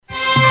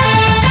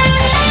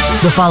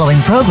The following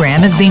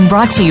program is being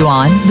brought to you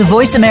on the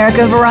Voice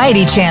America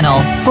Variety Channel.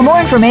 For more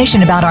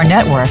information about our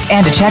network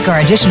and to check our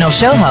additional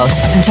show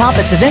hosts and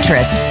topics of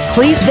interest,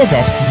 please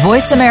visit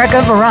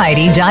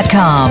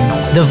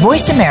voiceamericavariety.com. The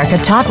Voice America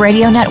Talk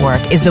Radio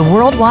Network is the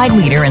worldwide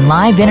leader in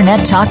live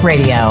Internet talk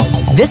radio.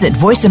 Visit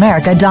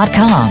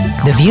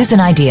voiceamerica.com. The views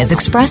and ideas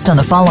expressed on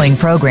the following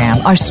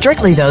program are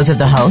strictly those of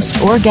the host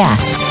or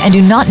guests and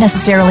do not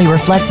necessarily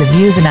reflect the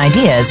views and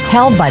ideas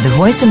held by the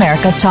Voice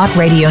America Talk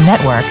Radio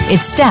Network,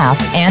 its staff,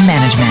 and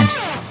management.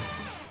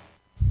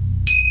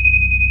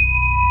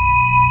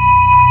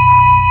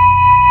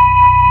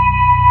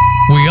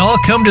 We all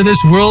come to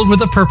this world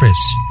with a purpose.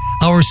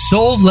 Our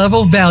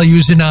soul-level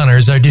values and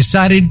honors are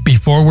decided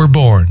before we're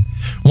born.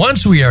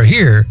 Once we are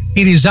here,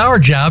 it is our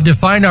job to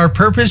find our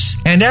purpose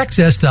and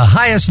access the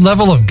highest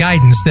level of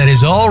guidance that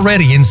is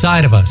already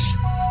inside of us.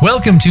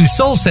 Welcome to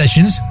Soul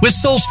Sessions with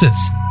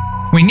Solstice.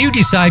 When you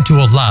decide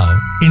to allow,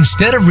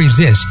 instead of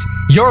resist,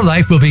 your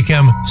life will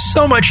become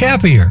so much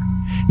happier.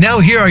 Now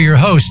here are your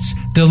hosts,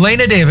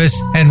 Delana Davis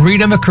and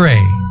Rita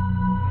McRae.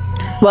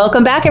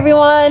 Welcome back,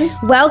 everyone.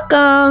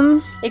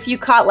 Welcome. If you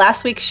caught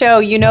last week's show,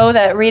 you know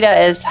that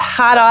Rita is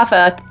hot off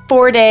a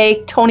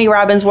 4-day Tony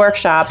Robbins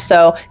workshop,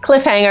 so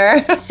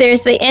cliffhanger.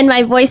 Seriously, and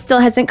my voice still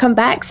hasn't come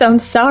back, so I'm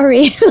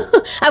sorry.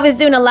 I was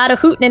doing a lot of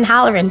hooting and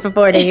hollering for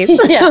 4 days.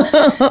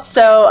 Yeah.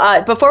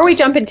 So before we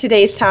jump into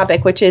today's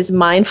topic, which is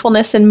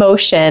mindfulness in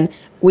motion,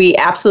 we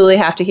absolutely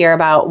have to hear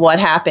about what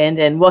happened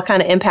and what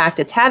kind of impact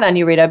it's had on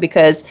you, Rita,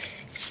 because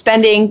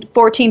spending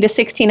 14 to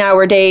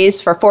 16-hour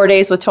days for 4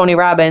 days with Tony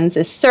Robbins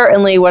is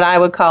certainly what I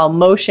would call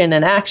motion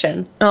and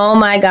action. Oh,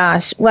 my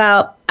gosh.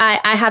 Well,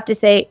 I have to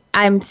say,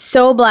 I'm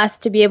so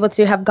blessed to be able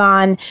to have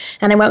gone,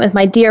 and I went with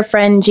my dear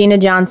friend, Gina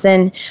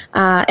Johnson,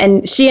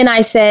 and she and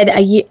I said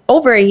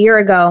over a year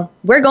ago,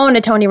 we're going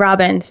to Tony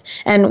Robbins,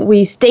 and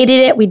we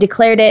stated it, we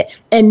declared it,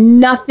 and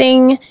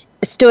nothing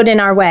stood in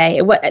our way.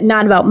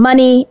 Not about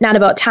money, not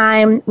about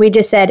time. We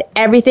just said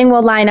everything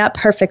will line up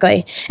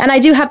perfectly. And I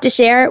do have to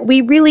share,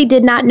 we really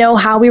did not know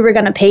how we were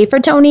going to pay for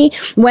Tony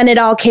when it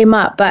all came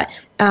up, but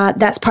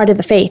that's part of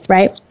the faith,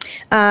 right?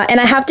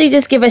 And I have to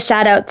just give a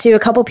shout out to a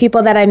couple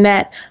people that I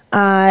met,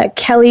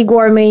 Kelly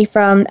Gormley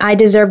from I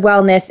Deserve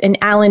Wellness and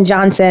Alan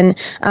Johnson,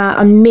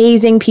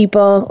 amazing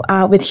people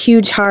with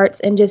huge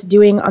hearts and just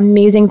doing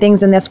amazing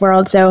things in this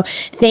world. So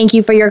thank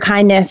you for your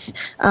kindness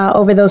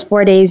over those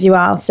 4 days, you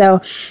all.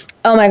 So,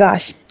 oh my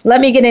gosh, let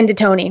me get into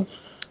Tony.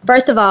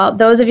 First of all,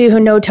 those of you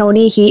who know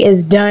Tony, he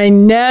is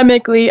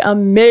dynamically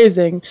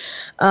amazing.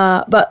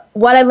 But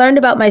what I learned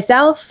about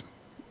myself,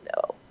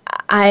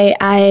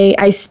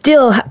 I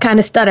still kind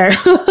of stutter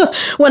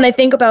when I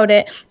think about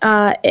it,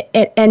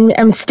 and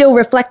I'm still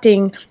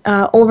reflecting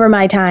over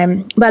my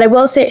time. But I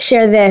will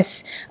share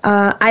this.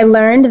 I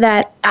learned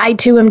that I,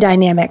 too, am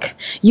dynamic.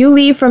 You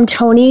leave from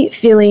Tony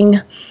feeling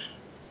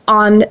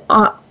on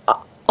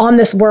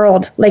this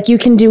world like you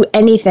can do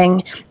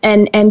anything,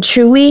 and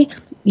truly,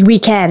 we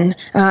can.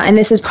 And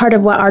this is part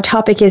of what our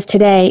topic is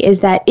today,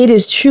 is that it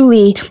is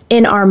truly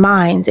in our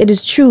minds. It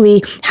is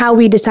truly how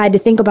we decide to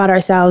think about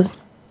ourselves,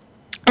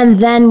 and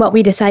then what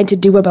we decide to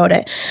do about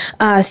it.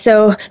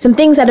 So some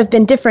things that have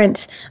been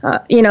different,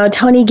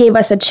 Tony gave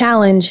us a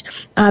challenge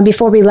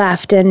before we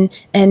left, and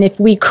if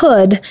we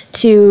could,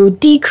 to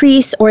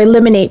decrease or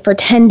eliminate for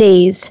 10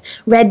 days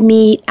red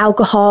meat,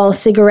 alcohol,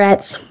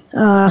 cigarettes,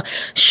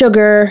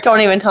 sugar.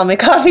 Don't even tell me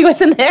coffee was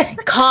in there.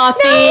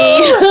 Coffee.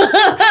 No!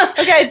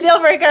 Okay, deal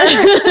breaker.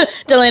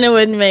 Delana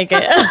wouldn't make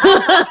it.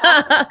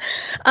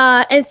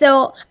 And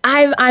so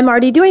I'm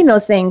already doing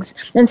those things.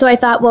 And so I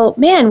thought, well,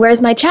 man,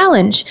 where's my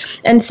challenge?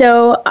 And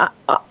so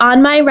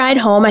on my ride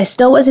home, I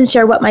still wasn't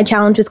sure what my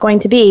challenge was going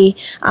to be.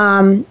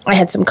 I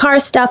had some car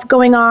stuff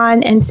going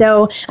on. And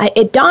so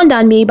it dawned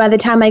on me by the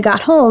time I got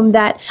home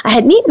that I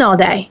hadn't eaten all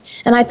day.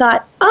 And I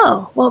thought,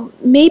 oh, well,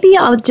 maybe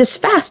I'll just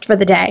fast for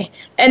the day.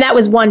 And that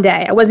was one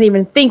day. I wasn't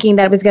even thinking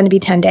that it was going to be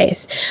 10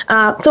 days.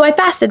 So I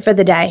fasted for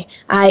the day.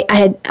 I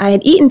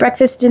had eaten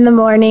breakfast in the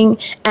morning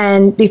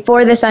and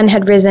before the sun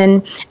had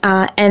risen,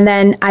 and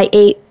then I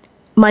ate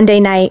Monday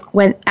night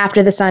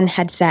after the sun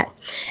had set.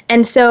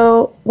 And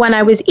so when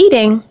I was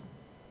eating,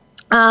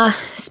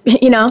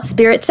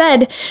 Spirit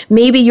said,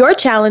 maybe your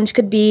challenge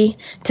could be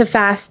to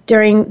fast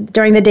during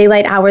the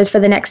daylight hours for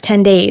the next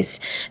 10 days.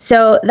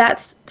 So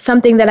that's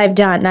something that I've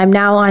done. I'm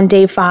now on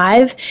day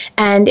 5.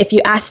 And if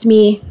you asked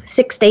me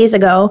 6 days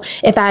ago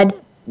if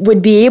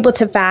would be able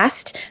to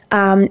fast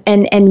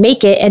and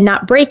make it and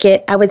not break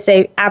it, I would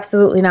say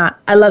absolutely not.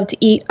 I love to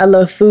eat. I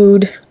love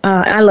food.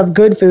 And I love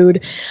good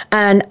food.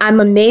 And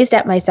I'm amazed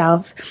at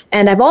myself.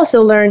 And I've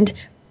also learned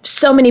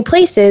so many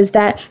places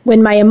that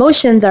when my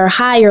emotions are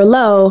high or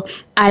low,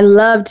 I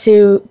love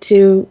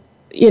to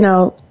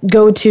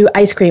go to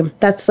ice cream.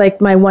 That's like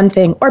my one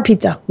thing. Or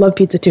pizza. Love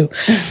pizza too.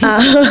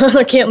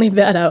 I can't leave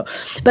that out.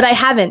 But I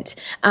haven't.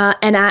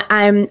 And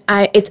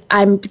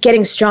I'm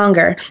getting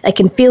stronger. I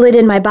can feel it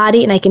in my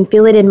body and I can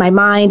feel it in my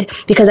mind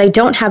because I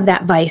don't have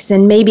that vice.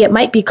 And maybe it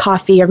might be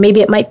coffee, or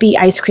maybe it might be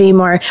ice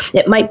cream, or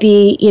it might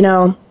be,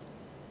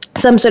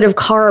 some sort of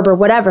carb or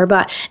whatever,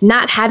 but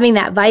not having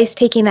that vice,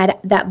 taking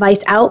that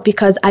vice out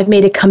because I've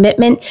made a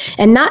commitment,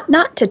 and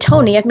not to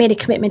Tony, I've made a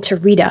commitment to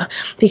Rita,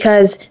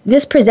 because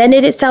this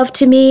presented itself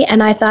to me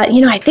and I thought,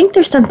 I think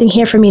there's something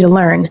here for me to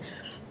learn.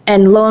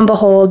 And lo and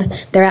behold,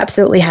 there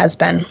absolutely has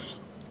been.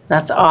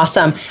 That's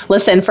awesome.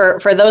 Listen,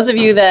 for those of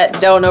you that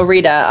don't know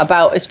Rita,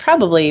 it's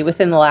probably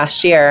within the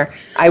last year,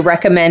 I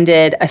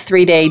recommended a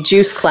 3-day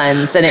juice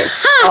cleanse, and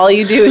it's all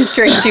you do is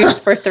drink juice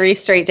for 3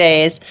 straight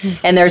days.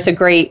 And there's a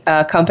great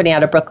company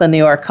out of Brooklyn, New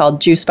York called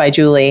Juice by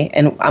Julie,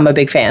 and I'm a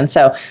big fan.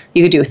 So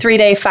you could do a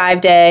 3-day,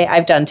 5-day.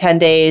 I've done 10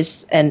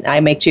 days, and I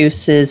make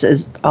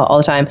juices all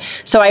the time.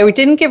 So I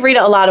didn't give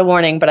Rita a lot of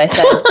warning, but I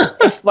said,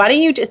 why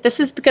don't you,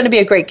 this is going to be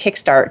a great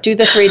kickstart. Do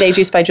the 3-day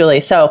Juice by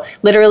Julie. So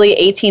literally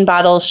 18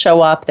 bottles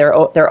show up. They're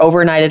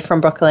overnighted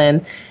from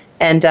Brooklyn.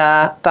 And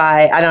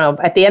by, I don't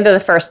know, at the end of the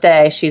first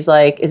day, she's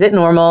like, is it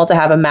normal to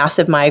have a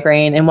massive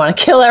migraine and want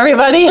to kill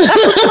everybody? I was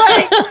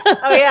like,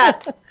 oh, yeah.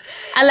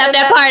 I left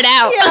that part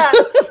out. Yeah.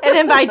 And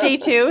then by day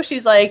 2,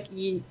 she's like,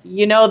 you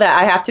know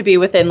that I have to be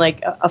within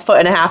like a foot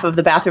and a half of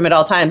the bathroom at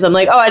all times. I'm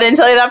like, oh, I didn't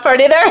tell you that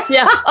part either.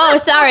 Yeah. Oh,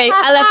 sorry.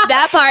 I left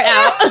that part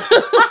out.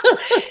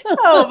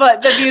 Oh,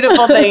 but the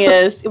beautiful thing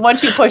is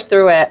once you push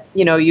through it,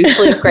 you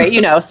sleep great,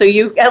 so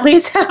you at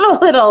least have a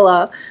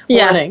little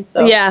warning.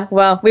 So. Yeah.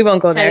 Well, we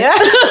won't go there.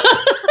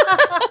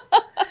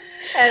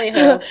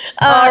 Anywho,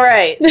 all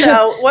right.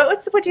 So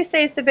what would you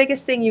say is the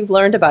biggest thing you've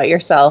learned about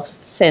yourself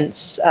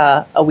since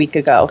a week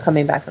ago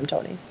coming back from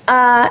Tony?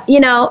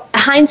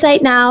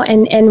 Hindsight now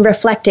and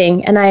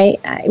reflecting. And I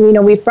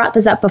we've brought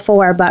this up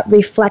before, but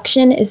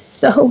reflection is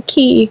so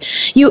key.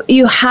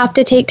 You have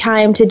to take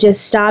time to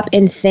just stop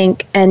and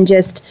think and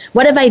just,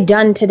 what have I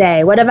done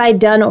today? What have I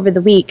done over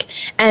the week?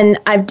 And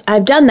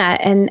I've done that.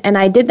 And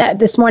I did that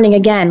this morning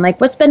again. Like,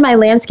 what's been my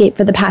landscape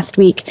for the past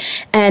week?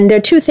 And there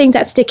are 2 things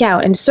that stick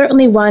out. And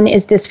certainly one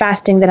is this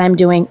fasting that I'm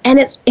doing. And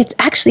it's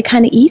actually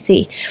kind of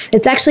easy.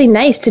 It's actually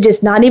nice to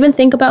just not even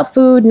think about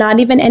food, not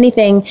even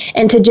anything,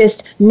 and to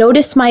just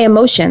notice my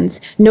emotions,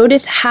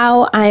 notice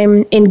how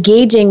I'm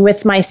engaging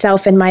with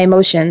myself and my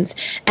emotions.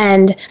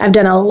 And I've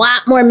done a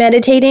lot more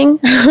meditating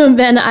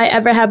than I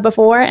ever have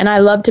before, and I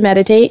love to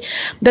meditate.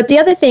 But the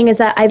other thing is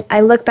that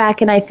I look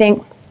back and I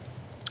think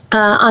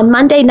on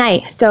Monday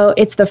night, so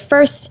it's the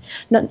first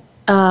night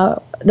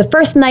of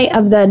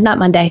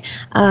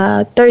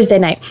Thursday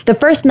night, the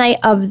first night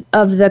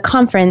of the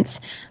conference,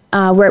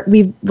 where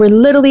we're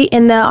literally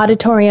in the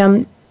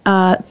auditorium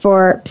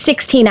for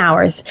 16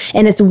 hours,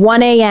 and it's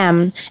 1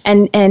 a.m.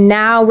 And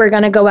now we're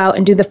going to go out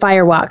and do the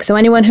fire walk. So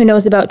anyone who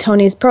knows about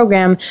Tony's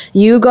program,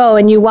 you go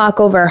and you walk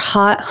over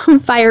hot,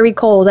 fiery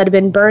coals that have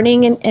been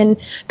burning and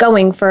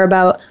going for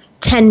about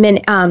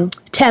 10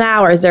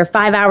 hours or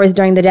 5 hours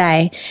during the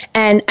day.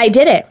 And I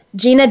did it.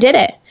 Gina did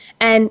it.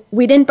 And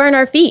we didn't burn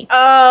our feet.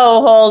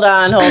 Oh, hold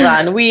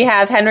on. We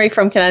have Henry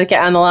from Connecticut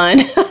on the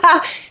line.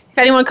 If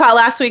anyone caught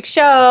last week's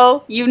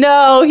show,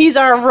 he's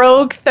our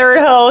rogue third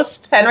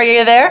host. Henry, are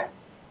you there?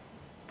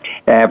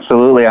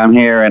 Absolutely, I'm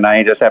here, and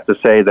I just have to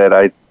say that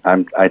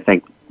I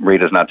think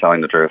Rita's not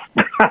telling the truth.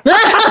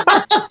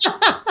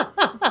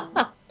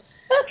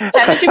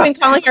 Haven't you been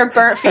calling her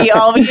burnt feet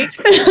all week?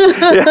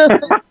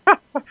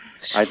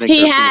 I think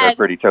they're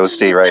pretty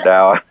toasty right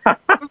now.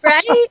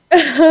 Right?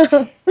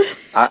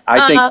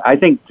 I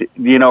think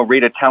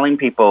Rita, telling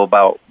people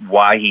about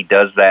why he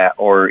does that,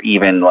 or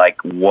even like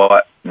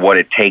what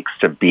it takes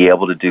to be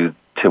able to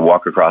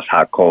walk across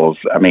hot coals.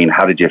 I mean,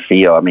 how did you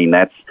feel? I mean,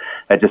 that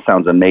just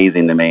sounds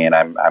amazing to me, and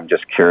I'm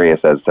just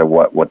curious as to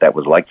what that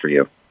was like for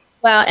you.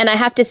 Well, and I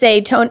have to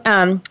say,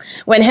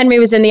 when Henry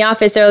was in the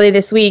office early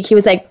this week, he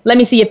was like, "Let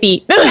me see your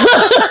feet."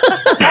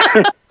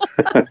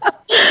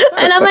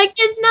 And I'm like,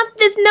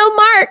 there's no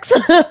marks.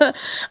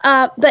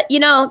 But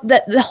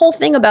the whole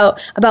thing about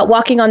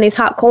walking on these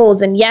hot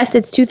coals, and yes,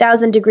 it's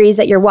 2,000 degrees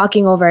that you're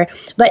walking over,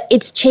 but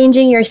it's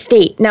changing your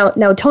state.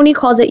 Now Tony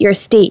calls it your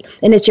state,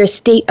 and it's your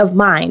state of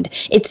mind.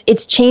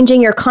 It's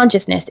changing your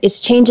consciousness. It's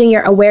changing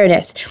your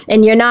awareness.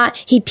 And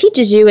he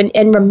teaches you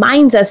and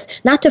reminds us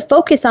not to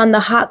focus on the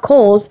hot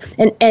coals,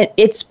 and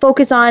it's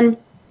focus on,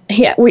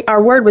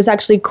 our word was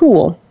actually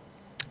cool.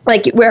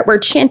 Like we're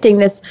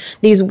chanting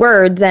these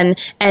words, and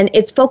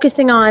it's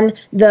focusing on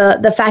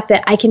the fact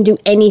that I can do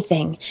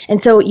anything.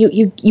 And so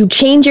you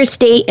change your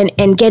state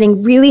and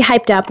getting really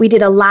hyped up. We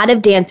did a lot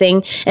of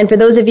dancing, and for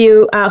those of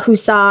you who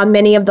saw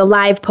many of the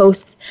live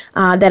posts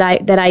that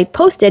I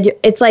posted,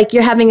 it's like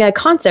you're having a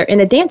concert and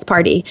a dance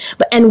party.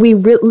 And we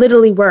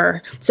literally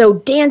were. So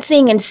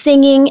dancing and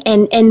singing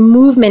and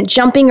movement,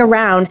 jumping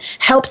around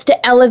helps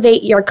to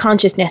elevate your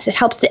consciousness. It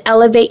helps to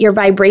elevate your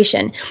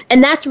vibration,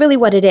 and that's really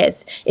what it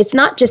is. It's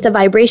not just a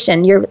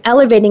vibration. You're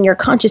elevating your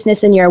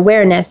consciousness and your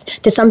awareness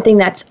to something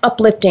that's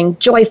uplifting,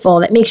 joyful,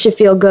 that makes you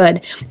feel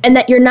good, and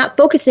that you're not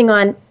focusing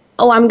on,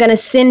 oh, I'm going to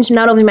singe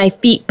not only my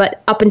feet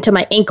but up into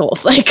my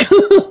ankles. Like,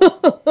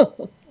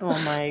 oh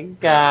my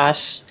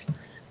gosh,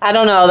 I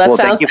don't know. That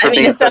sounds. Thank you for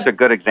being such a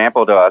good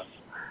example to us.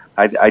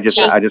 I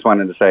just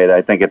wanted to say that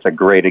I think it's a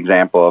great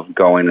example of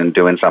going and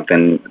doing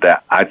something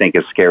that I think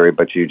is scary,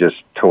 but you just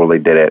totally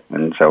did it.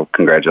 And so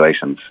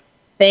congratulations.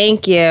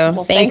 Thank you.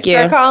 Well, thanks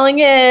for calling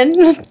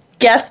in.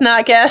 Guess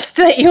not guess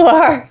that you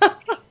are.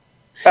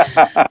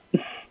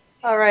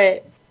 All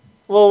right.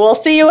 Well, we'll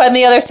see you on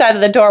the other side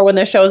of the door when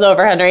the show's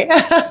over, Henry.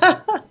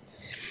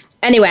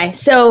 Anyway,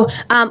 so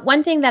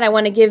one thing that I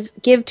want to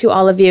give to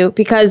all of you,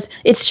 because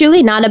it's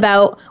truly not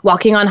about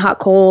walking on hot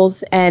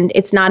coals, and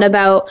it's not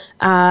about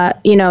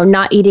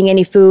not eating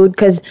any food,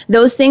 because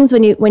those things,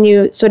 when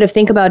you sort of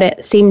think about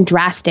it, seem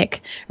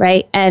drastic,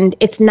 right? And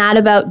it's not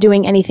about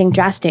doing anything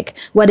drastic.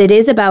 What it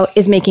is about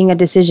is making a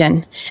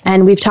decision.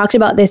 And we've talked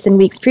about this in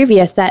weeks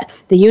previous, that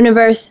the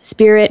universe,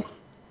 spirit,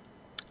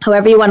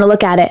 however you want to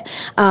look at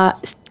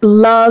it,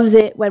 loves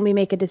it when we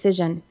make a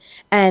decision.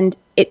 And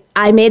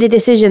I made a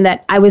decision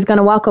that I was going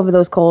to walk over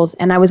those coals,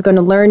 and I was going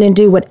to learn and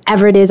do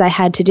whatever it is I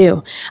had to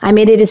do. I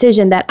made a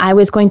decision that I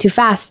was going to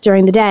fast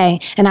during the day,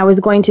 and I was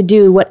going to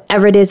do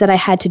whatever it is that I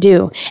had to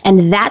do.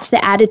 And that's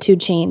the attitude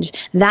change.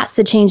 That's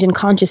the change in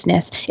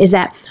consciousness, is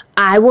that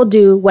I will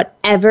do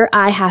whatever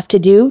I have to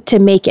do to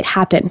make it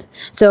happen.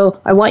 So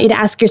I want you to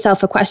ask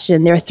yourself a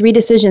question. There are 3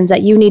 decisions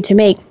that you need to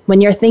make when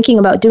you're thinking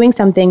about doing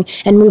something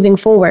and moving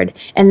forward.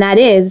 And that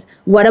is,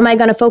 what am I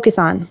going to focus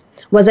on?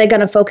 Was I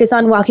going to focus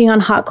on walking on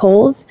hot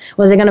coals?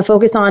 Was I going to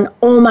focus on,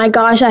 oh my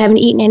gosh, I haven't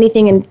eaten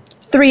anything in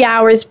 3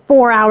 hours,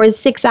 4 hours,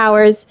 6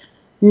 hours?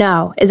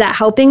 No. Is that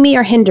helping me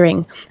or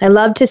hindering? I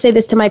love to say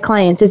this to my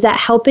clients. Is that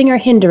helping or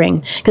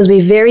hindering? Because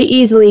we very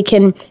easily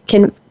can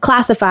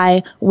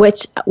classify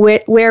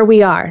where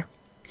we are.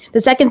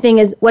 The second thing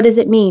is, what does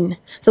it mean?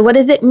 So what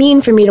does it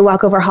mean for me to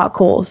walk over hot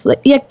coals?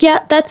 Like,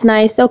 yeah, that's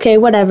nice. Okay,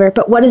 whatever.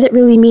 But what does it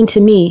really mean to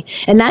me?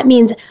 And that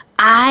means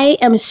I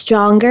am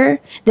stronger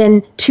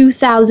than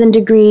 2,000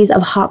 degrees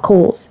of hot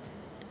coals.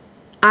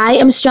 I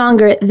am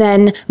stronger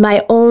than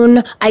my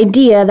own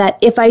idea that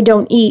if I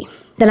don't eat,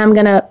 then I'm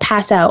going to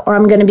pass out or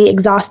I'm going to be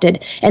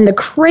exhausted. And the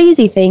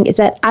crazy thing is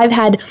that I've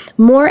had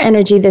more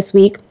energy this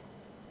week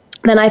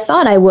than I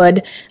thought I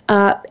would,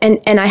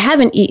 and I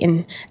haven't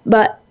eaten.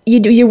 But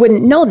you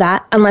wouldn't know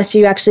that unless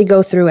you actually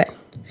go through it.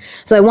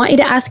 So I want you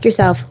to ask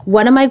yourself,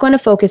 what am I going to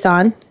focus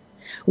on?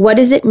 What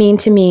does it mean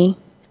to me?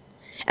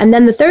 And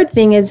then the third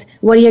thing is,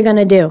 what are you going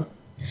to do?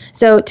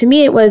 So to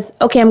me, it was,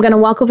 okay, I'm going to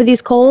walk over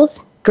these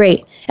coals.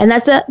 Great. And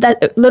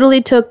that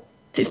literally took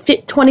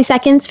 20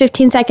 seconds,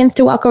 15 seconds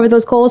to walk over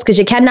those coals, because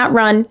you cannot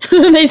run.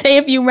 They say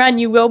if you run,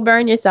 you will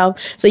burn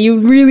yourself. So you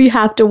really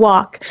have to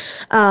walk.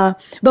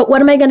 But what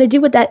am I going to do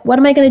with that? What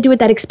am I going to do with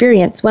that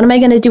experience? What am I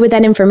going to do with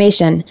that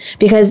information?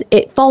 Because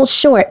it falls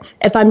short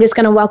if I'm just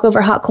going to walk over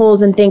hot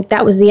coals and think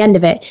that was the end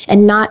of it,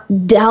 and not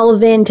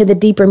delve into the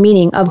deeper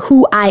meaning of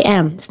who I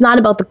am. It's not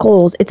about the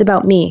coals. It's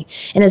about me.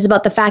 And it's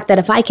about the fact that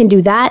if I can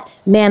do that,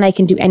 man, I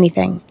can do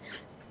anything.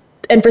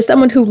 And for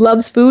someone who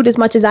loves food as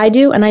much as I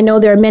do, and I know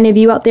there are many of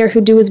you out there who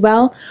do as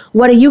well,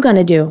 what are you going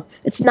to do?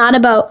 It's not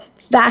about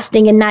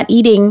fasting and not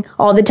eating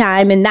all the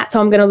time, and that's how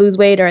I'm going to lose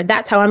weight, or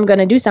that's how I'm going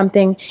to do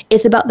something.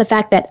 It's about the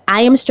fact that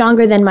I am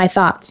stronger than my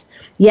thoughts.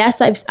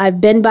 Yes, I've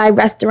been by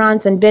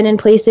restaurants and been in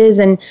places,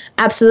 and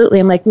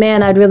absolutely, I'm like,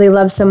 man, I'd really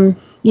love some,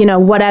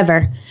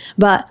 whatever.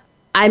 But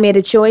I made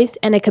a choice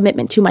and a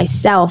commitment to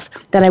myself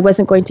that I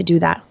wasn't going to do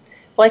that.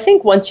 Well, I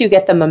think once you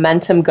get the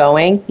momentum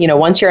going,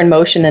 once you're in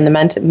motion and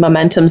the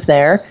momentum's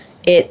there,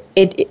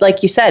 it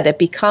like you said, it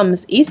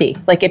becomes easy.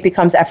 Like it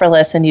becomes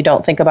effortless, and you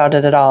don't think about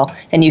it at all.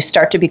 And you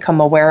start to become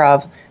aware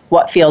of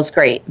what feels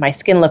great. My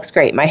skin looks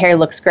great. My hair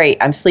looks great.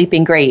 I'm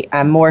sleeping great.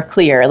 I'm more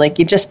clear. Like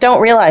you just don't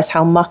realize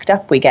how mucked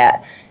up we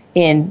get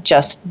in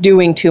just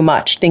doing too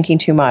much, thinking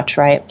too much,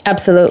 right?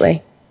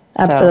 Absolutely.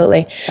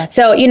 Absolutely.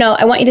 So,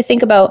 I want you to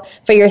think about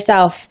for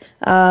yourself,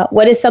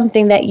 what is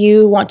something that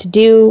you want to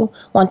do,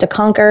 want to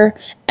conquer,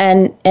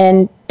 and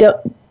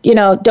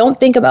don't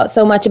think about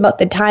so much about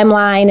the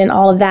timeline and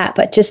all of that,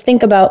 but just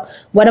think about,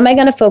 what am I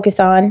going to focus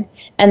on?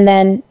 And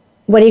then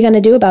what are you going to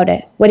do about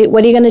it? What are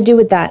you going to do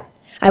with that?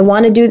 You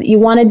want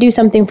to do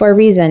something for a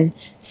reason.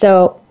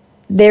 So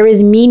there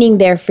is meaning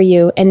there for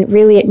you. And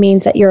really it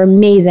means that you're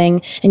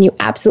amazing and you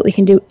absolutely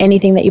can do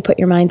anything that you put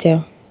your mind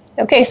to.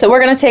 Okay, so we're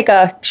going to take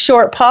a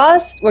short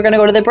pause. We're going to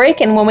go to the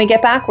break, and when we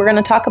get back, we're going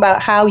to talk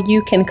about how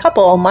you can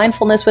couple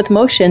mindfulness with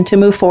motion to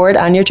move forward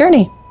on your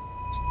journey.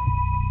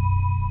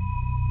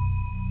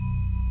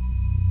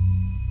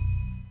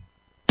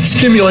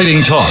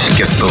 Stimulating talk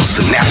gets those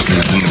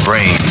synapses in the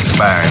brain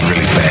firing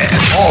really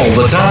fast. All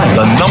the time.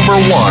 The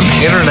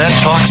 #1 internet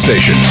talk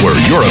station where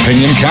your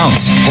opinion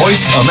counts.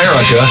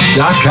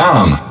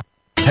 VoiceAmerica.com.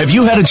 Have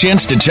you had a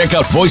chance to check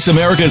out Voice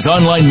America's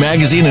online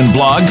magazine and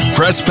blog,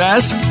 Press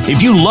Pass?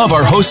 If you love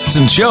our hosts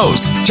and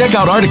shows, check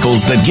out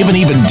articles that give an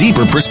even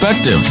deeper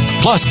perspective,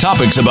 plus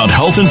topics about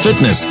health and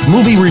fitness,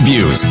 movie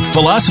reviews,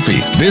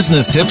 philosophy,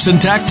 business tips and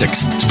tactics,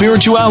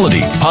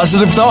 spirituality,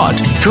 positive thought,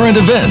 current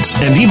events,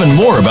 and even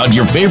more about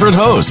your favorite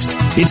host.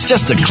 It's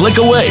just a click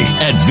away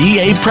at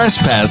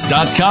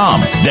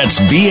vapresspass.com. That's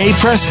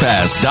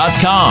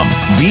vapresspass.com.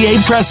 VA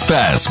Press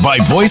Pass by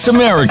Voice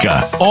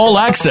America. All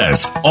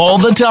access, all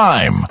the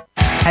time.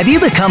 Have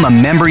you become a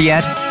member yet?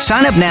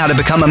 Sign up now to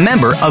become a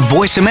member of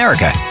Voice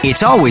America.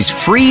 It's always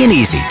free and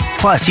easy.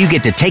 Plus, you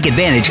get to take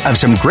advantage of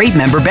some great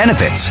member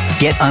benefits.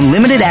 Get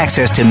unlimited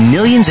access to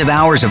millions of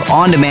hours of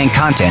on-demand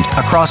content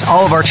across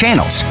all of our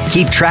channels.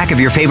 Keep track of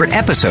your favorite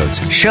episodes,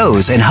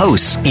 shows, and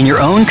hosts in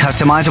your own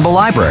customizable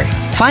library.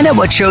 Find out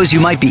what shows you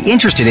might be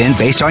interested in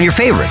based on your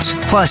favorites.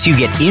 Plus, you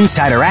get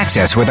insider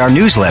access with our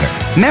newsletter.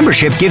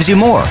 Membership gives you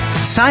more.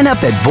 Sign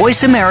up at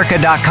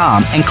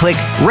voiceamerica.com and click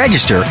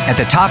register at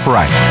the top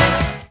right.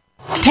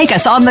 Take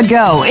us on the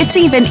go. It's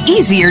even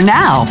easier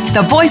now.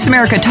 The Voice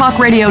America Talk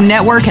Radio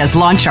Network has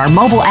launched our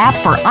mobile app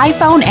for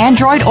iPhone,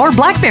 Android, or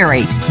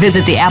BlackBerry.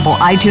 Visit the Apple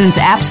iTunes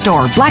App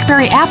Store,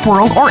 BlackBerry App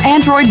World, or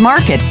Android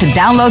Market to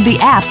download the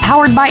app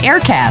powered by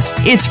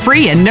Aircast. It's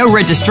free and no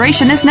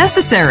registration is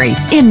necessary.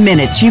 In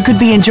minutes, you could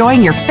be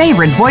enjoying your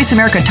favorite Voice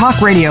America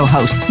Talk Radio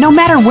host, no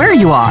matter where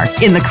you are,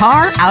 in the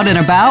car, out and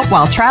about,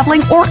 while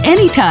traveling, or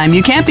anytime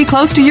you can't be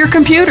close to your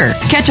computer.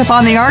 Catch up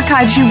on the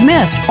archives you've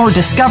missed or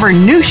discover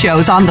new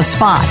shows on the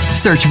spot.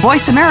 Search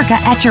Voice America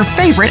at your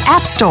favorite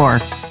app store.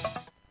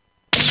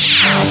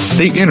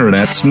 The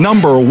Internet's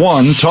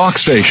 #1 talk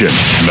station.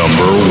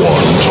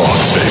 #1 talk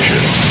station.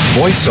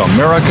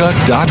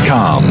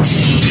 VoiceAmerica.com.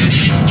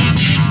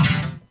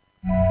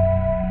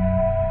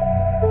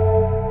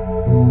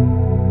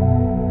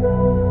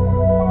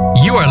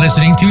 You are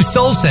listening to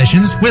Soul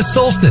Sessions with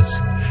Solstice.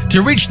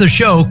 To reach the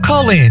show,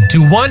 call in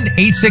to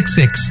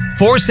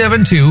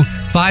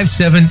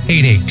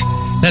 1-866-472-5788.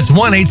 That's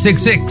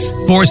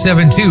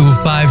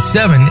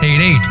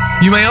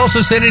 1-866-472-5788. You may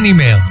also send an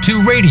email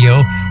to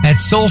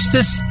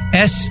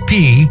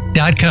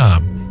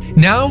radio@solsticesp.com.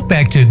 Now,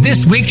 back to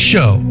this week's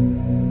show.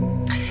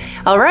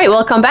 All right,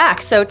 welcome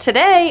back. So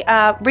today,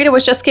 Rita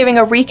was just giving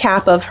a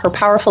recap of her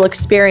powerful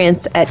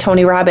experience at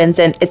Tony Robbins,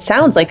 and it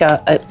sounds like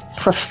a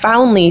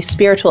profoundly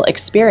spiritual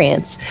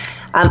experience.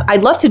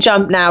 I'd love to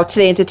jump now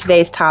today into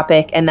today's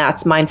topic, and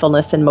that's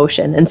mindfulness in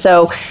motion. And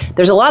so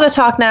there's a lot of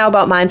talk now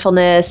about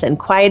mindfulness and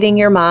quieting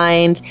your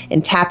mind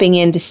and tapping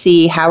in to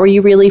see how are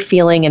you really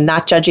feeling and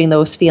not judging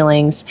those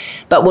feelings.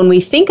 But when we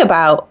think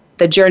about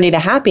the journey to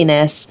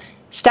happiness,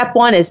 step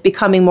one is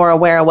becoming more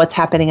aware of what's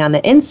happening on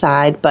the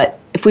inside. But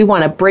if we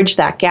want to bridge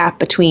that gap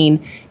between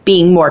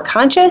being more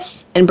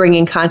conscious and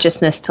bringing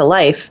consciousness to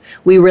life,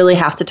 we really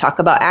have to talk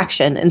about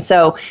action. And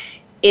so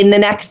in the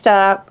next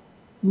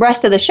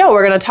rest of the show,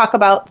 we're going to talk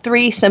about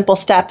 3 simple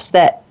steps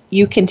that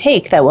you can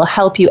take that will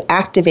help you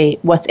activate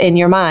what's in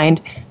your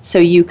mind so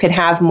you can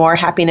have more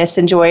happiness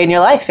and joy in your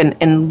life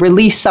and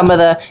release some of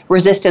the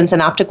resistance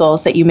and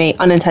obstacles that you may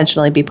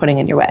unintentionally be putting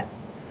in your way.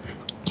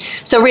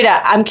 So Rita,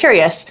 I'm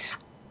curious,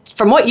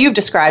 from what you've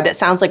described, it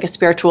sounds like a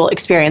spiritual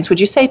experience. Would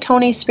you say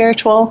Tony's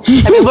spiritual?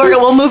 I mean,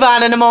 we'll move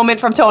on in a moment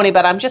from Tony,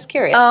 but I'm just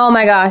curious. Oh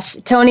my gosh,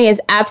 Tony is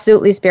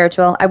absolutely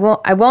spiritual. I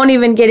won't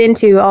even get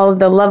into all of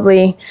the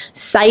lovely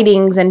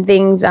sightings and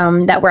things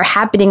that were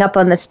happening up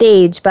on the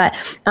stage. But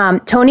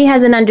Tony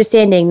has an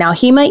understanding. Now,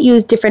 he might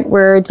use different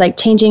words like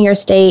changing your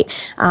state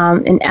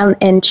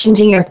and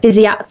changing your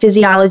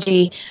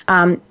physiology.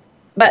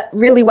 But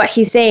really what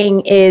he's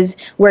saying is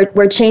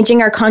we're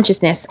changing our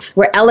consciousness,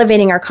 we're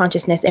elevating our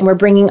consciousness, and we're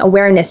bringing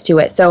awareness to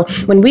it. So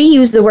when we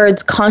use the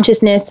words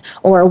consciousness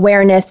or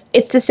awareness,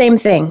 it's the same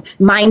thing.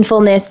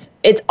 Mindfulness,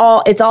 it's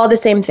all the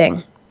same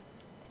thing.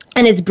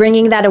 And it's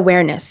bringing that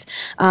awareness.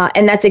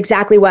 And that's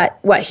exactly what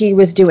he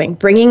was doing,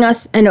 bringing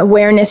us an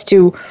awareness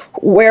to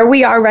where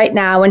we are right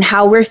now and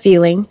how we're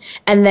feeling,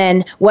 and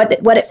then what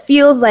it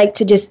feels like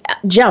to just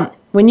jump.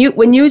 When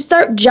you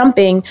start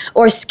jumping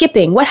or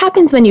skipping, what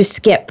happens when you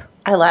skip?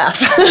 I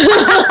laugh.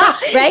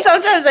 Right?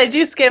 Sometimes I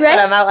do skip when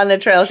I'm out on the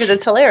trail because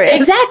it's hilarious.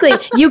 Exactly.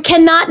 You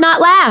cannot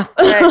not laugh.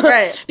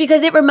 Right.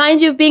 Because it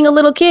reminds you of being a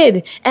little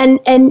kid.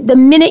 And the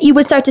minute you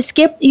would start to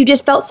skip, you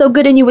just felt so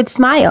good and you would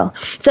smile.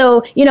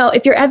 So,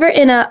 if you're ever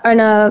in a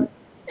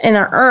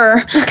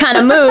kind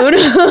of mood,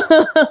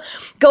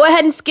 go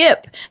ahead and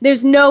skip.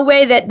 There's no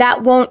way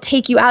that won't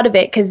take you out of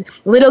it, because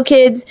little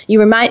kids,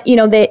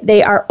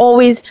 they are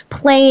always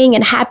playing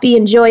and happy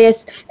and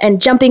joyous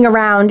and jumping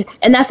around.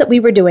 And that's what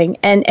we were doing.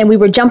 And we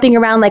were jumping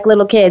around like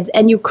little kids,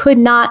 and you could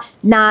not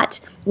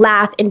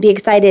laugh and be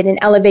excited and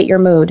elevate your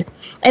mood.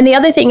 And the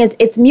other thing is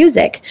it's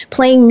music,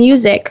 playing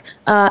music,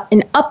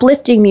 and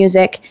uplifting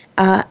music.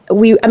 It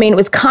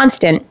was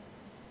constant.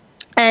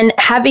 And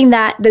having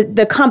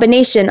the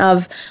combination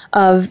of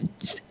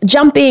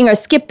jumping or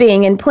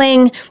skipping and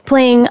playing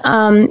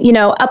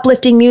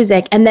uplifting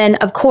music, and then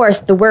of course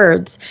the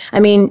words.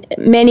 I mean,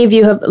 many of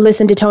you have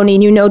listened to Tony,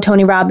 and you know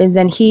Tony Robbins,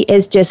 and he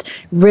is just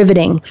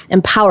riveting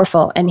and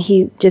powerful, and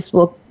he just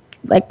will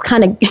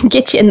kind of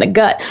get you in the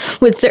gut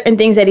with certain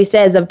things that he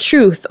says of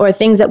truth, or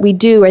things that we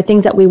do, or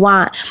things that we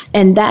want.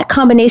 And that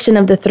combination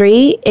of the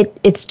 3,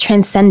 it's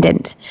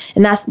transcendent.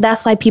 And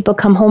that's why people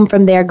come home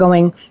from there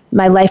going,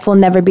 my life will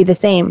never be the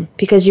same,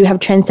 because you have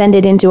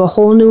transcended into a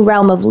whole new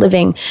realm of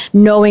living,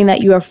 knowing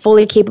that you are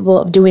fully capable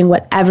of doing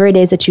whatever it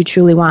is that you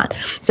truly want.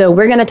 So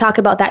we're going to talk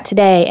about that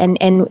today,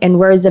 and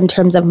words in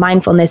terms of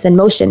mindfulness and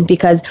motion,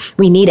 because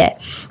we need it.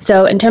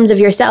 So in terms of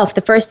yourself,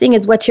 the first thing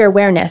is, what's your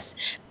awareness?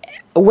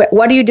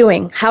 what are you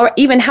doing? How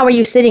are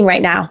you sitting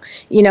right now?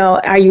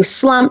 Are you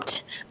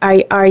slumped?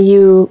 Are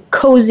you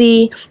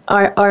cozy?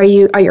 Are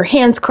your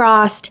hands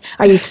crossed?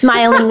 Are you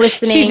smiling,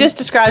 listening? She just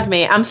described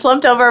me. I'm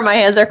slumped over, my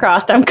hands are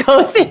crossed, I'm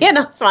cozy, and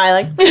I'm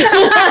smiling.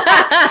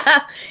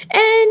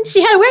 And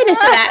she had awareness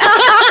to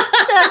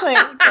that. Exactly.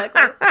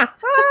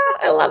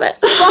 I love it.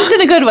 Slumped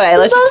in a good way,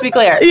 let's just be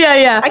clear.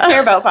 Yeah. I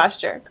care about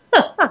posture.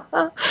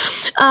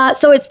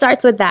 So it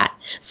starts with that.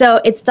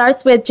 So it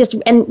starts with just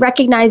and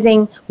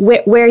recognizing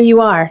where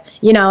you are,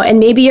 and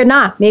maybe you're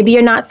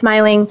not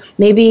smiling.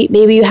 Maybe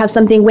you have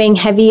something weighing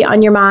heavy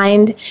on your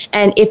mind.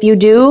 And if you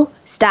do,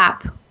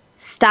 stop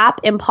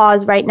and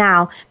pause right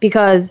now,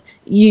 because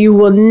you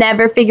will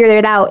never figure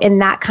it out in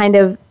that kind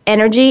of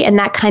energy and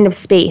that kind of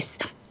space.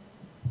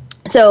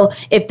 So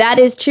if that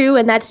is true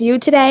and that's you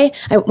today,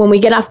 when we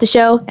get off the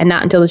show, and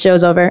not until the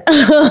show's over,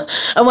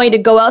 I want you to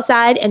go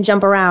outside and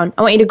jump around.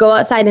 I want you to go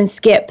outside and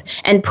skip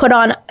and put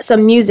on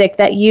some music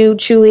that you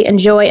truly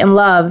enjoy and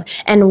love,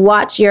 and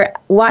watch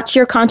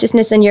your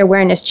consciousness and your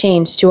awareness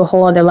change to a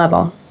whole other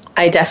level.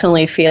 I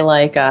definitely feel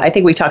like, I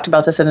think we talked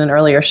about this in an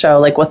earlier show,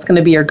 like what's going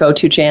to be your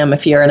go-to jam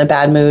if you're in a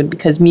bad mood,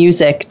 because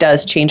music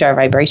does change our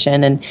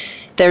vibration. And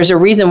there's a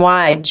reason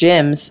why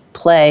gyms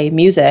play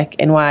music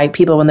and why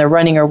people, when they're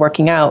running or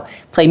working out,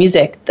 play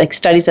music. Like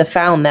studies have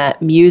found that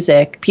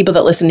people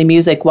that listen to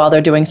music while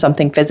they're doing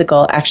something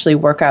physical actually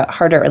work out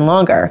harder and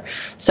longer.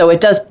 So it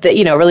does,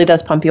 really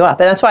does pump you up.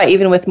 And that's why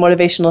even with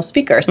motivational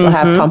speakers, they'll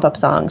have pump up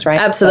songs, right?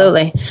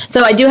 Absolutely.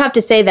 So I do have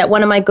to say that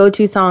one of my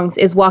go-to songs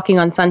is Walking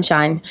on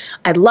Sunshine.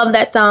 I love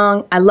that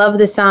song. I love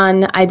the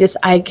sun. I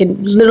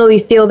can literally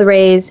feel the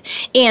rays.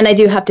 And I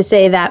do have to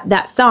say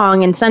that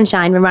song and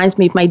Sunshine reminds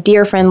me of my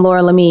dear friend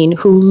Laura Lamine,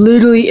 who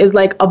literally is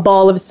like a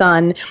ball of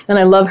sun. And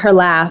I love her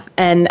laugh.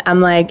 And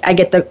I'm like, I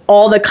get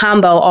all the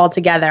combo all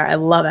together. I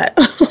love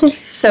it.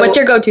 So what's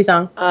your go-to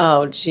song?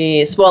 Oh,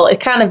 geez. Well, it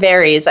kind of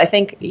varies. I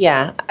think,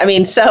 yeah. I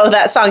mean, so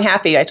that song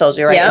Happy, I told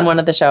you, right, in one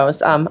of the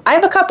shows. I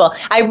have a couple.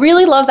 I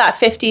really love that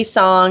 50s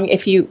song,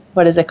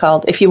 what is it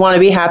called? If you want to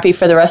be happy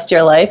for the rest of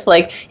your life.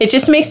 Like, it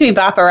just makes me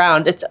bop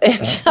around. It's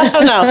I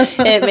don't know.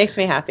 It makes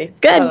me happy.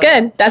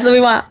 Good. That's what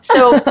we want.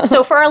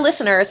 So for our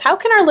listeners, how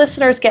can our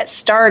listeners get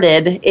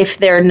started if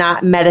they're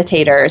not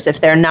meditators, if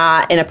they're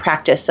not in a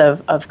practice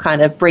of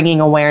kind of bringing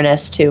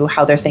awareness to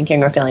how they're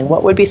thinking or feeling?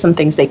 What would be some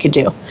things they could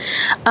do?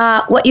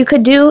 What you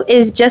could do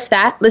is just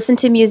that, listen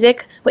to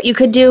music. What you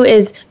could do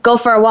is go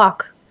for a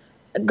walk.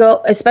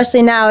 Go,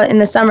 especially now in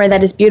the summer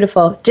that is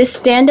beautiful. Just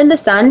stand in the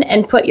sun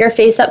and put your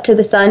face up to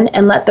the sun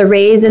and let the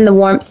rays and the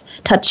warmth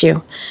touch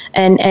you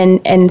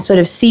and sort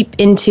of seep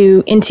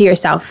into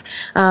yourself.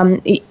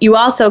 You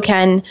also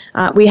can,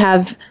 we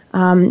have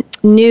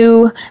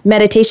new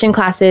meditation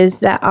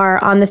classes that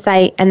are on the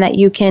site and that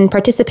you can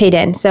participate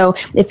in. So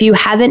if you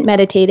haven't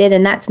meditated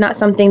and that's not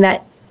something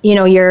that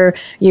you're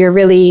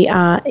really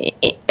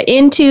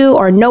into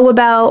or know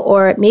about,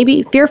 or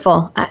maybe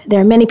fearful. There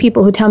are many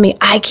people who tell me,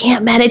 I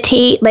can't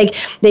meditate. Like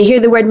they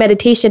hear the word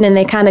meditation and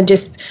they kind of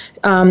just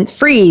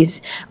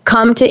freeze.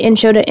 Come to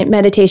Intro to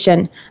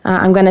Meditation.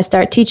 I'm going to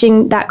start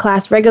teaching that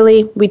class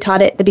regularly. We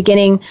taught it at the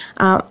beginning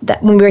that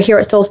when we were here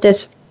at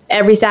Solstice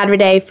every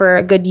Saturday for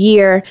a good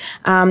year.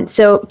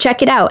 So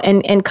check it out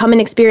and come and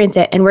experience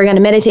it. And we're going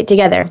to meditate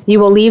together. You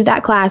will leave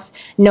that class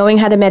knowing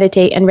how to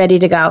meditate and ready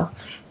to go.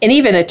 And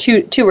even a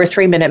 2 or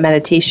 3 minute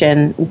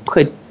meditation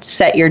could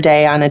set your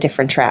day on a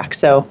different track.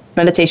 So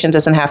meditation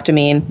doesn't have to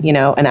mean,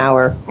 an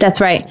hour. That's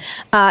right.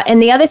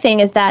 And the other thing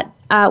is that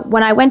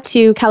when I went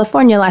to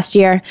California last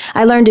year,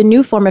 I learned a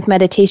new form of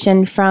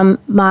meditation from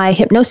my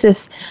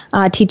hypnosis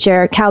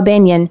teacher, Cal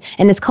Banyan,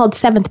 and it's called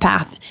Seventh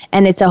Path.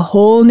 And it's a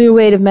whole new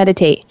way to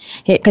meditate.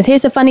 Because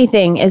here's the funny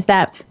thing is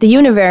that the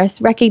universe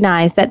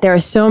recognized that there are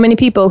so many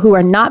people who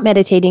are not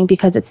meditating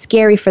because it's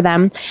scary for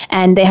them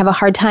and they have a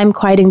hard time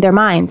quieting their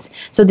minds.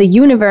 So the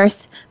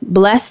universe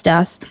blessed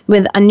us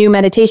with a new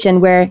meditation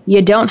where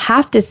you don't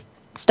have to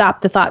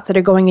stop the thoughts that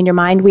are going in your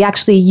mind. We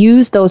actually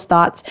use those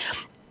thoughts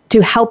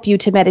to help you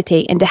to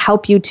meditate and to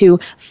help you to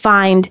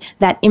find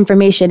that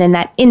information and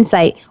that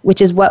insight,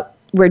 which is what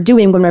we're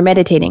doing when we're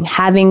meditating,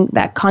 having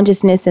that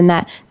consciousness and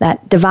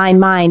that divine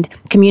mind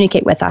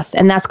communicate with us.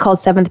 And that's called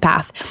Seventh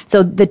Path.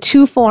 So the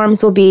two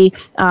forms will be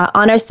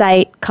on our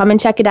site. Come and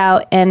check it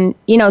out and,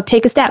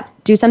 take a step.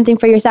 Do something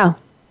for yourself.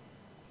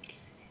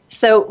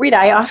 So, Rita,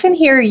 I often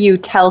hear you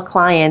tell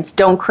clients,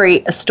 don't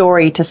create a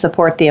story to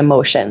support the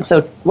emotion.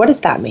 So what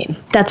does that mean?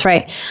 That's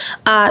right.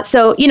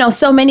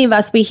 So many of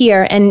us, we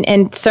hear,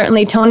 and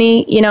certainly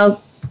Tony,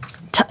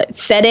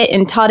 said it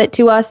and taught it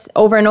to us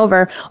over and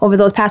over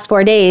those past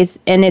 4 days.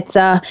 And it's,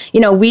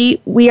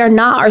 we are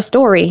not our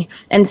story.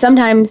 And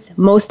sometimes,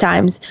 most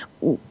times,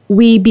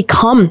 we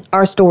become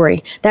our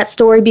story. That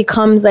story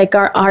becomes like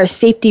our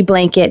safety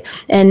blanket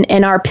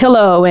and our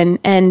pillow.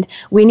 And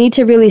we need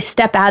to really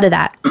step out of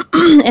that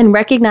and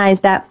recognize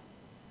that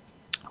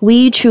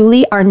We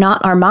truly are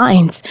not our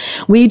minds.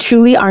 We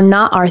truly are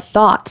not our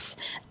thoughts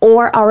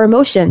or our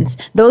emotions.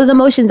 Those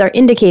emotions are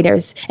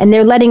indicators, and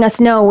they're letting us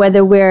know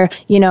whether we're,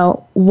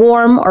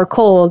 warm or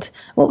cold.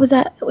 What was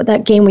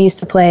that game we used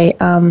to play?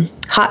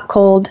 Hot,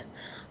 cold.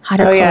 Hot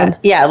or cold.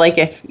 Yeah. Like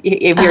if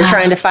you're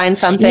trying to find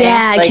something.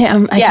 Yeah, I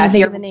can't think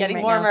you're of the name getting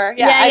right warmer.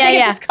 Now. I think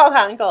it's just called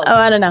hot and cold. Oh,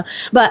 I don't know.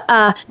 But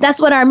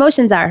that's what our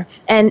emotions are.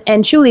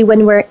 And truly,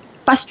 when we're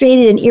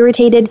frustrated and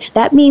irritated,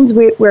 that means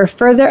we're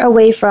further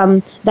away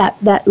from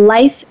that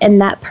life and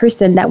that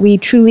person that we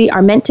truly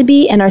are meant to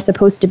be and are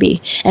supposed to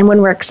be. And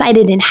when we're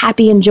excited and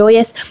happy and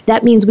joyous,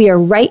 that means we are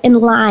right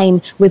in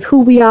line with who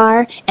we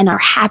are and our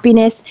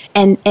happiness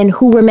and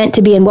who we're meant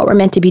to be and what we're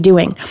meant to be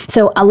doing.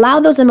 So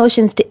allow those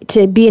emotions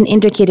to be an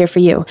indicator for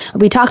you.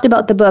 We talked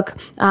about the book,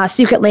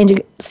 Secret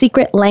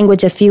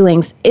Language of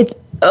Feelings.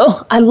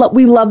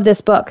 We love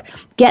this book.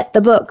 Get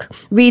the book.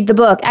 Read the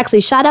book.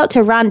 Actually, shout out to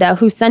Rhonda,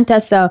 who sent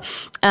us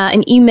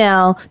an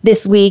email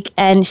this week,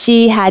 and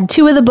she had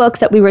 2 of the books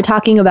that we were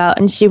talking about,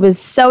 and she was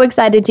so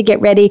excited to get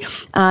ready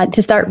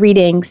to start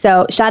reading.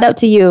 So shout out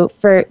to you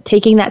for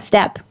taking that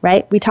step,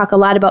 right? We talk a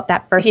lot about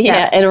that first step.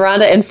 Yeah, and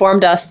Rhonda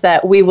informed us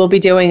that we will be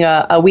doing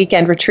a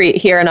weekend retreat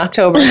here in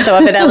October, so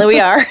evidently we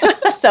are.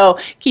 So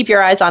keep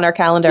your eyes on our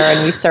calendar,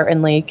 and we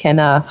certainly can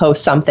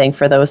host something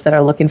for those that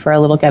are looking for a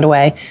little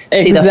getaway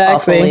to see the fall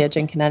foliage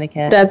in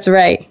Connecticut. That's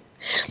right.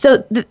 So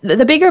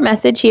the bigger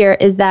message here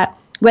is that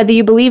whether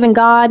you believe in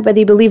God, whether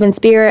you believe in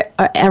spirit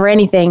or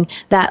anything,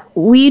 that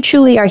we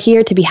truly are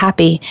here to be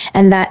happy,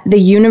 and that the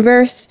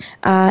universe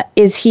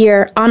is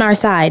here on our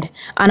side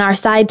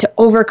to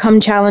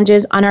overcome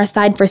challenges, on our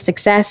side for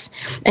success.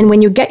 And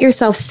when you get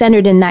yourself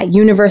centered in that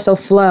universal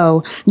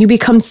flow, you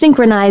become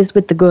synchronized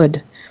with the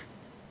good.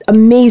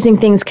 Amazing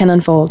things can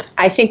unfold.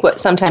 I think what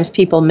sometimes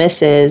people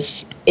miss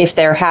is if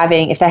they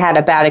had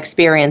a bad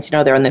experience,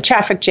 they're in the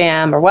traffic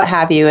jam or what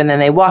have you, and then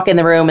they walk in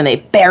the room and they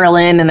barrel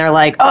in and they're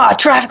like, oh,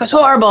 traffic was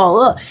horrible.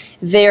 Ugh.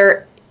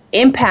 They're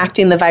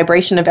impacting the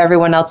vibration of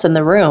everyone else in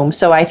the room.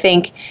 So I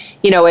think,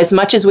 as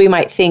much as we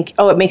might think,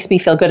 oh, it makes me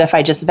feel good if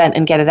I just vent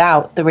and get it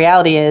out, the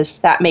reality is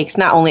that makes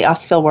not only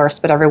us feel worse,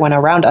 but everyone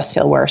around us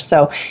feel worse.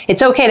 So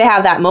it's okay to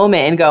have that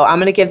moment and go, I'm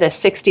going to give this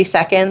 60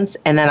 seconds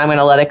and then I'm going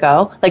to let it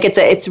go. Like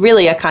it's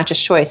really a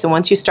conscious choice. And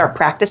once you start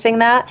practicing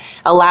that,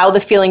 allow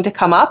the feeling to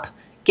come up,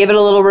 give it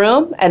a little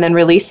room, and then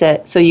release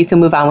it so you can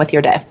move on with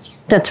your day.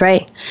 That's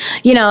right.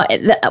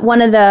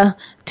 One of the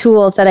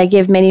tools that I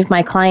give many of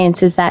my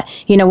clients is that,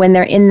 when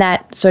they're in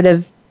that sort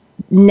of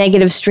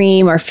negative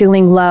stream or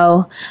feeling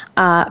low,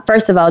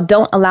 first of all,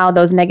 don't allow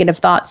those negative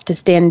thoughts to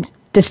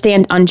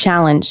stand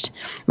unchallenged,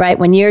 right?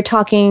 When you're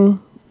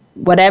talking,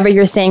 whatever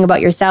you're saying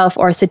about yourself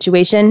or a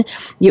situation,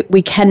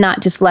 we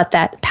cannot just let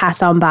that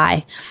pass on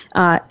by.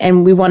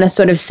 And we want to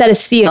sort of set a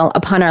seal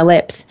upon our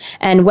lips.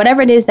 And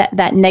whatever it is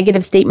that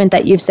negative statement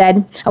that you've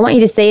said, I want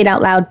you to say it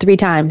out loud 3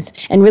 times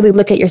and really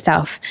look at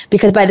yourself.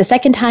 Because by the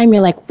second time,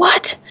 you're like,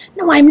 what?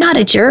 No, I'm not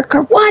a jerk.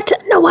 Or what?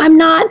 No, I'm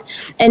not.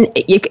 And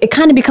it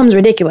kind of becomes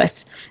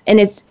ridiculous. And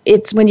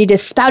it's when you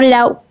just spout it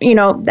out,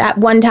 that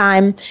one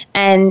time,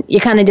 and you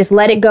kind of just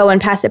let it go and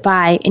pass it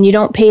by, and you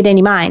don't pay it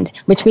any mind,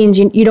 which means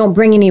you don't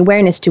bring any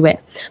awareness to it.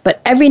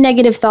 But every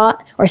negative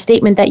thought or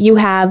statement that you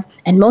have,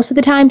 and most of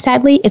the time,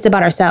 sadly, it's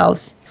about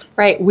ourselves.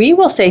 Right. We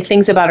will say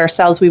things about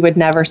ourselves we would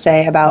never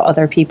say about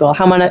other people.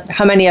 How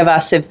many of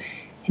us have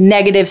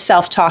negative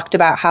self-talked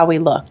about how we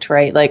looked,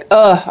 right? Like,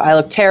 oh, I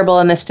look terrible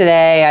in this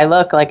today. I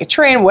look like a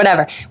train,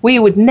 whatever. We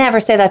would never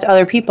say that to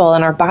other people,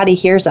 and our body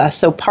hears us.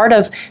 So part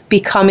of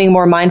becoming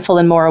more mindful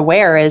and more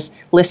aware is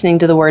listening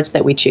to the words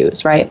that we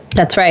choose, right?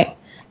 That's right.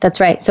 That's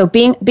right. So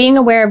being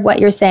aware of what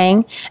you're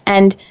saying,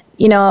 and,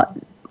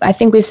 I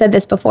think we've said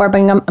this before, but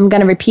I'm going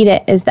to repeat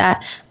it, is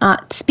that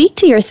speak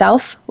to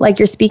yourself like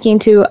you're speaking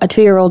to a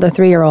 2-year-old or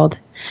 3-year-old,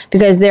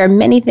 because there are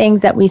many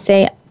things that we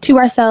say to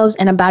ourselves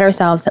and about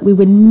ourselves that we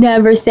would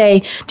never say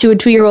to a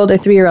 2-year-old or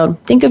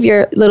 3-year-old. Think of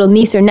your little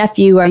niece or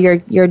nephew or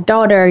your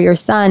daughter or your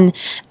son,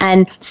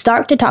 and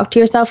start to talk to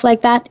yourself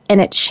like that,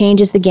 and it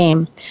changes the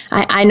game.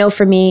 I know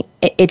for me,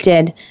 it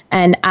did.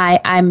 And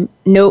I'm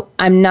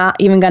not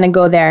even going to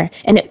go there.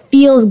 And it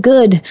feels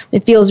good.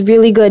 It feels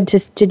really good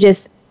to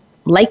just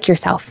like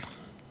yourself.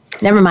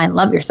 Never mind,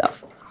 love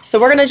yourself. So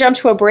we're going to jump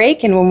to a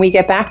break, and when we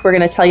get back, we're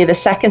going to tell you the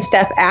second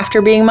step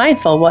after being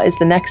mindful. What is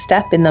the next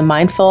step in the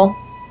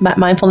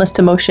mindfulness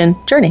to motion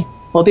journey?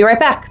 We'll be right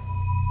back.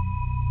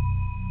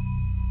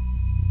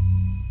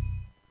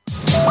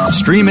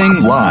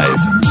 Streaming live,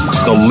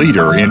 the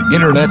leader in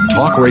Internet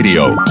Talk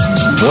Radio,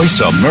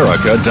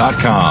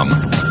 VoiceAmerica.com.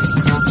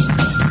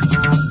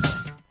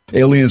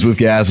 Aliens with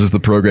Gas is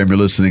the program you're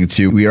listening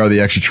to. We are the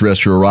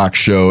extraterrestrial rock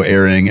show,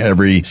 airing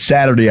every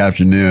Saturday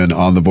afternoon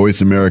on the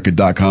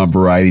VoiceAmerica.com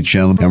variety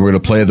channel. And we're going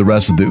to play the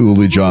rest of the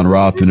Uli John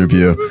Roth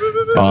interview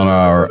on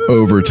our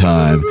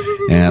overtime.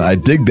 And I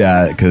dig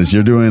that because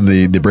you're doing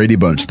the Brady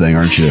Bunch thing,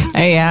 aren't you?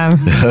 I am.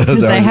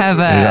 I have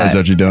is that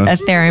what you're doing? A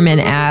theremin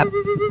app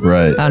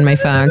right on my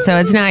phone. So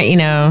it's not,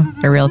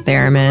 a real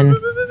theremin.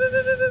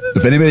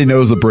 If anybody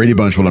knows the Brady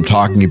Bunch, what I'm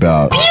talking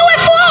about.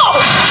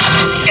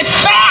 UFO!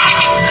 It's back!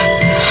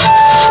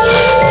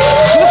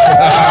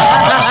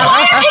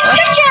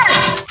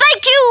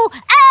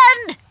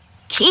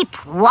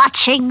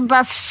 touching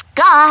the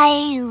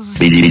skies.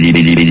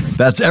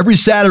 That's every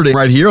Saturday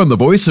right here on the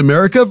Voice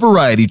America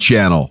Variety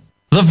Channel.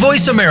 The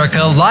Voice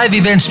America Live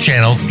Events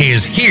channel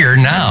is here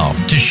now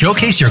to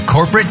showcase your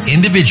corporate,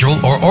 individual,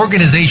 or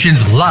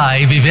organization's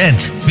live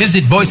event.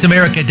 Visit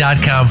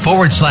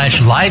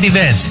voiceamerica.com/live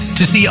events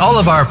to see all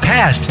of our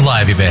past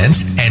live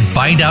events and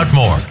find out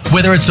more.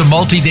 Whether it's a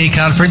multi-day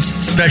conference,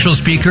 special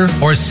speaker,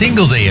 or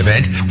single-day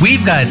event,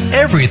 we've got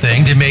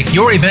everything to make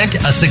your event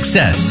a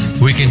success.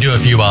 We can do a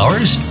few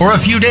hours or a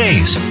few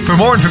days. For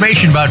more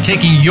information about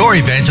taking your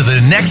event to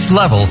the next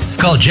level,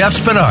 call Jeff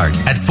Spinard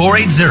at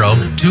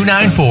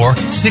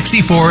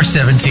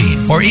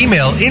 480-294-6417 or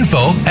email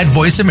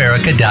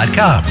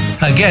info@voiceamerica.com.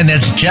 Again,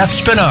 that's Jeff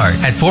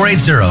Spinard at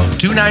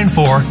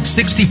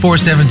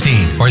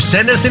 480-294-6417 or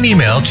send us an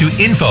email to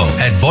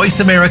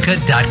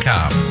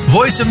info@voiceamerica.com.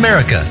 Voice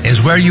America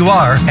is where you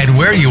are and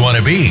where you want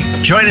to be.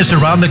 Join us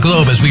around the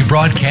globe as we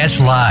broadcast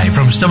live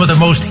from some of the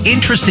most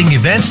interesting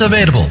events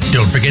available.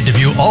 Don't forget to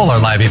view all our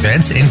live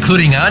events,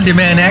 including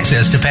on-demand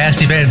access to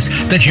past events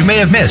that you may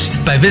have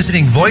missed by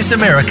visiting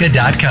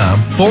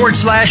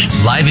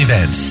voiceamerica.com/live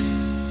events.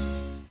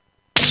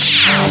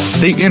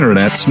 The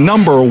Internet's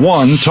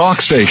 #1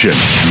 talk station.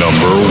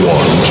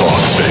 #1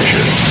 talk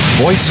station.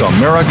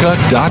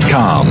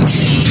 VoiceAmerica.com.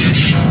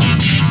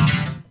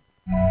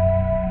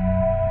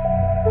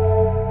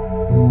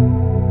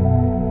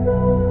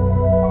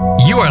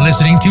 You are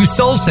listening to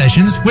Soul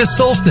Sessions with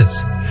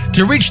Solstice.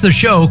 To reach the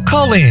show,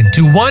 call in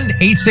to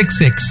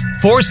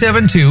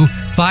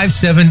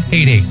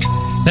 1-866-472-5788.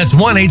 That's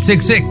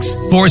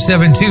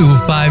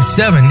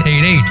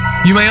 1-866-472-5788.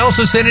 You may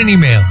also send an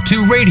email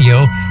to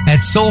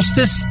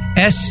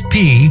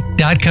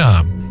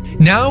radio@solsticesp.com.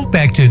 Now,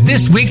 back to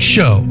this week's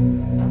show.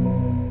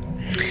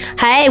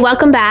 Hey,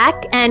 welcome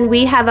back. And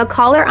we have a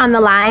caller on the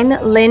line,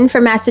 Lynn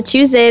from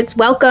Massachusetts.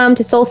 Welcome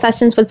to Soul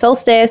Sessions with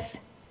Solstice.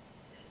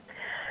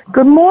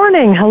 Good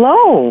morning.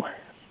 Hello.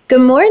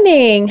 Good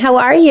morning. How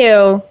are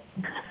you?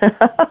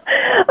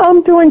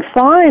 I'm doing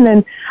fine,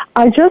 and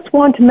I just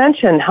want to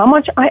mention how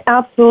much I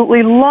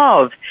absolutely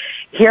love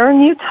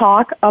hearing you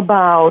talk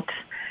about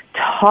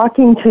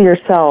talking to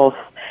yourself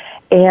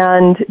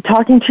and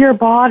talking to your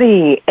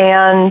body,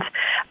 and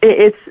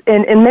it's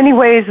in many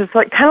ways it's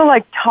like kind of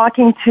like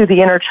talking to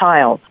the inner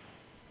child.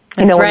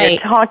 That's when you're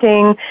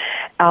talking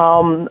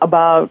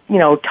about,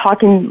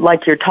 talking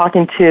like you're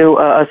talking to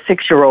a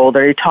 6-year-old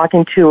or you're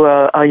talking to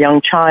a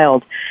young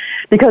child,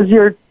 because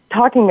you're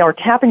talking or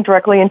tapping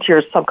directly into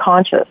your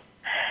subconscious.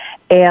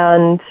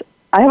 And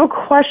I have a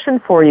question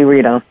for you,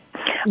 Rita.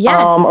 Yes.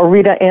 Or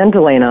Rita and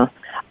Delana.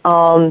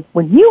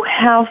 When you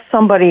have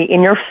somebody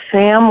in your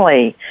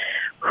family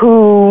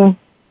who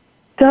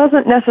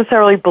doesn't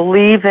necessarily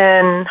believe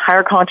in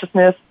higher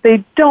consciousness,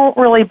 they don't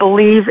really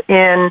believe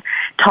in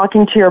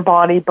talking to your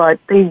body, but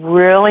they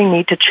really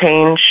need to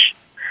change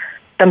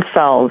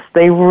themselves.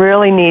 They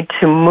really need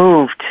to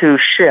move, to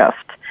shift.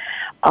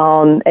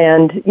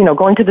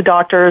 Going to the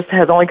doctors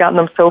has only gotten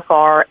them so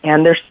far,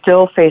 and they're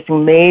still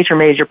facing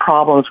major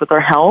problems with their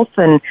health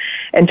and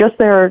just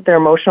their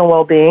emotional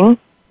well-being.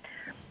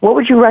 What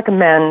would you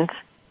recommend?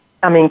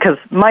 I mean, because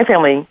my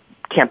family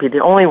can't be the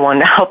only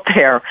one out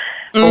there.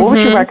 But what would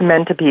you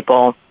recommend to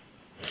people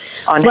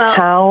on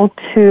how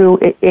to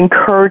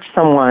encourage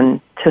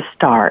someone to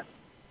start?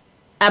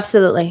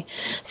 Absolutely.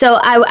 So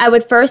I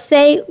would first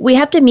say we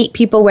have to meet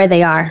people where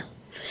they are.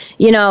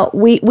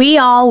 We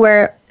all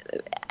were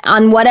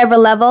on whatever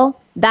level,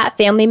 that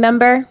family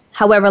member,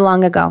 however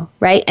long ago,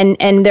 right?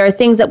 And there are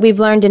things that we've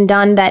learned and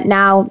done that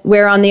now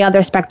we're on the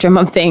other spectrum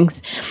of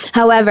things.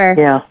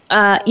 However,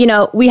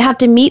 we have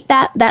to meet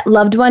that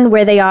loved one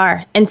where they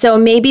are. And so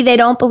maybe they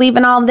don't believe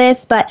in all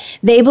this, but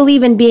they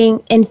believe in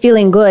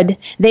feeling good.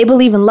 They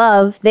believe in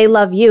love. They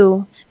love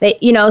you.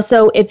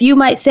 So if you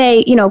might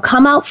say,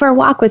 come out for a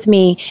walk with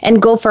me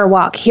and go for a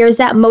walk, here's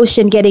that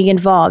motion getting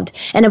involved.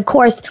 And of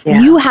course,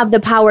 you have the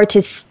power to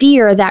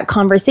steer that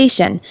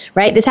conversation,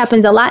 right? This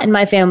happens a lot in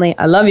my family.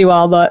 I love you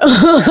all, but,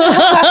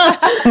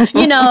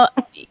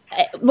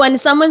 when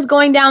someone's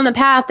going down the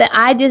path that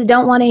I just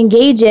don't want to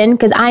engage in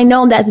because I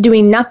know that's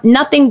doing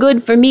nothing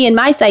good for me and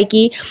my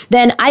psyche,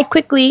 then I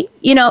quickly,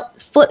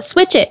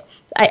 switch it.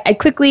 I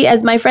quickly,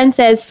 as my friend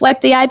says,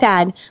 swipe the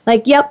iPad.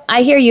 Like, yep,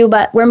 I hear you,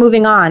 but we're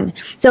moving on.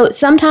 So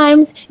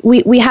sometimes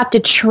we have to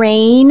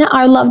train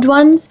our loved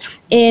ones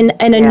in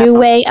a new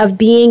way of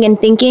being and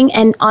thinking.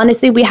 And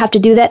honestly, we have to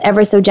do that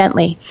ever so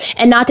gently.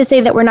 And not to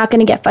say that we're not going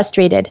to get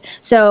frustrated.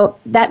 So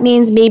that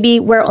means maybe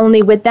we're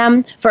only with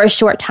them for a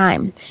short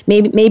time.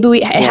 Maybe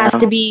it has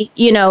to be,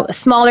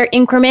 smaller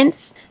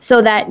increments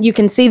so that you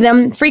can see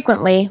them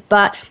frequently.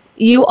 But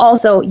you are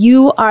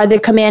the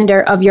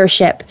commander of your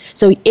ship.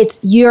 So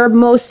it's your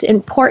most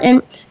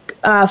important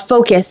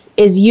focus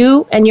is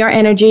you and your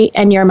energy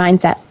and your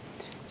mindset.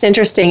 It's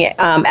interesting.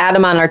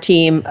 Adam on our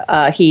team,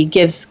 he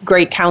gives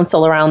great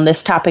counsel around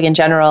this topic in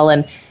general.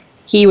 And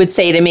he would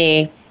say to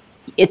me,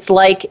 it's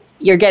like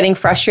you're getting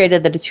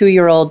frustrated that a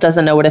 2-year-old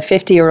doesn't know what a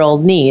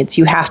 50-year-old needs.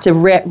 You have to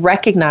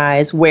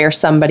recognize where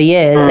somebody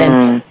is,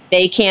 and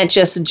they can't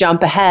just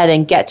jump ahead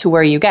and get to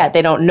where you get.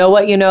 They don't know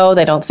what you know.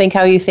 They don't think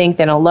how you think.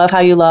 They don't love how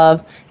you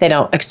love. They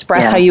don't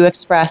express how you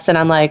express. And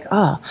I'm like,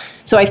 oh.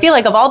 So I feel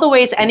like of all the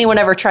ways anyone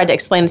ever tried to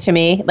explain it to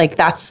me, like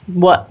that's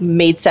what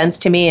made sense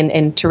to me.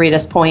 And to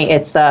Rita's point,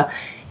 it's the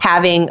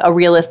having a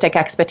realistic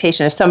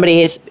expectation. If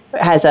somebody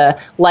has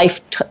a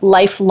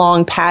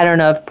lifelong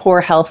pattern of poor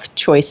health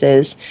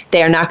choices,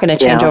 they are not going to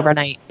change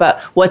overnight.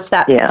 But what's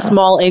that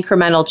small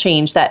incremental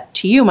change that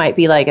to you might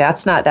be like,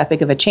 that's not that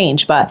big of a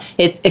change. But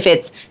if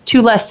it's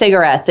 2 less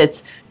cigarettes,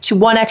 it's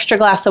 1 extra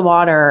glass of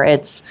water,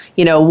 it's,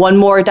 1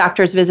 more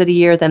doctor's visit a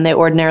year than they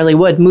ordinarily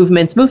would.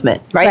 Movement's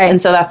movement, right? And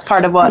so that's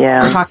part of what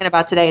we're talking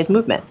about today is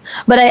movement.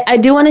 But I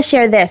do want to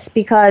share this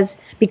because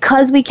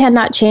we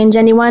cannot change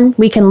anyone.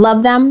 We can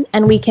love them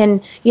and we can,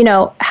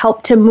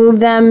 help to move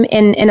them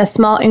in a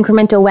small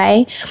incremental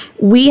way.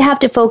 We have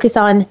to focus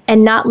on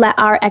and not let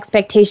our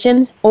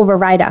expectations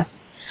override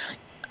us.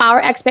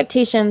 Our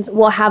expectations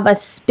will have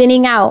us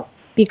spinning out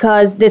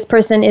because this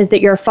person is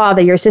your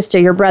father, your sister,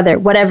 your brother,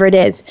 whatever it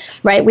is,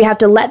 right? We have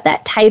to let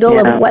that title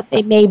of what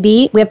they may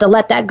be, we have to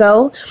let that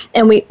go.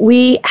 And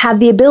we have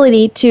the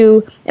ability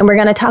to, and we're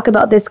going to talk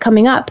about this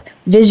coming up,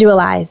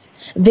 visualize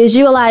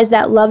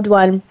that loved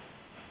one.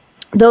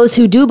 Those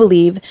who do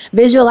believe,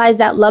 visualize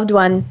that loved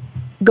one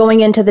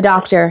going into the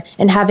doctor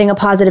and having a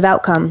positive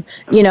outcome,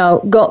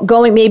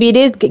 going, maybe it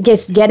is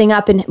just getting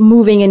up and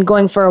moving and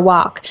going for a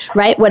walk,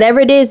 right? Whatever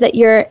it is that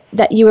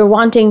you are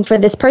wanting for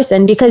this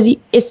person, because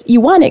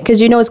you want it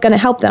because it's going to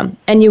help them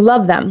and you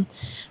love them.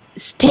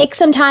 Take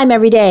some time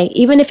every day,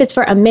 even if it's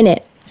for a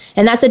minute.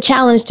 And that's a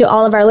challenge to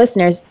all of our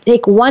listeners.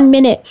 Take 1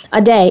 minute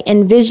a day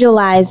and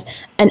visualize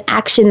an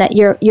action that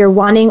you're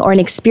wanting or an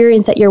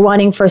experience that you're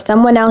wanting for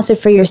someone else or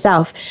for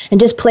yourself, and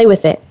just play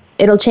with it.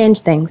 It'll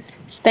change things.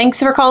 Thanks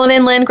for calling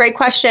in, Lynn. Great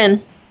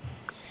question.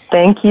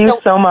 Thank you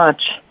so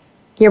much.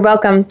 You're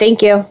welcome.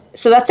 Thank you.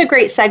 So that's a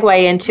great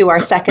segue into our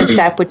second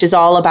step, which is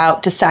all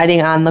about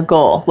deciding on the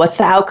goal. What's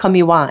the outcome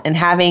you want, and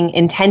having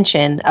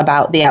intention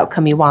about the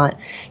outcome you want.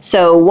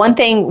 So one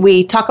thing,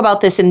 we talk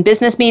about this in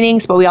business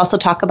meetings, but we also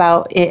talk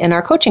about it in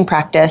our coaching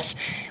practice.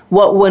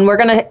 When we're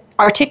going to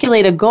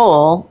articulate a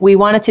goal, we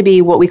want it to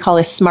be what we call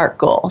a SMART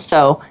goal.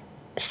 So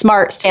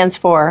SMART stands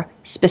for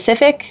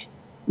specific,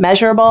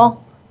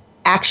 measurable,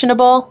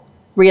 actionable,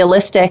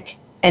 realistic,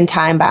 and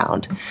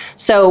time-bound.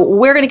 So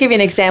we're going to give you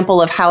an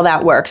example of how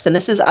that works. And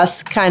this is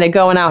us kind of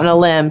going out on a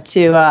limb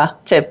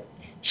to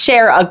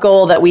share a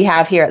goal that we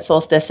have here at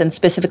Solstice, and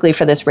specifically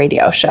for this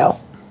radio show.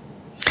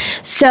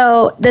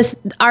 So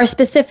our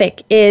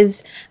specific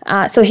is,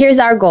 so here's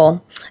our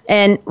goal.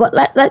 And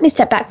let me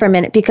step back for a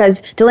minute,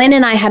 because Delaney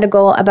and I had a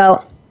goal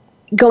about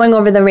going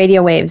over the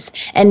radio waves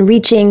and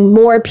reaching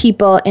more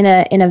people in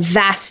a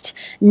vast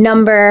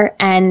number,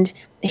 and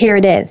here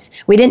it is.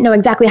 We didn't know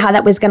exactly how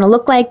that was going to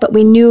look like, but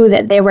we knew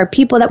that there were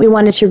people that we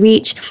wanted to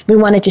reach. We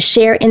wanted to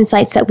share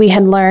insights that we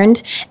had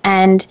learned,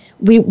 and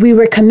we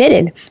were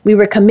committed. We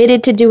were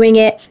committed to doing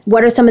it.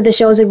 What are some of the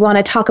shows that we want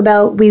to talk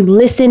about? We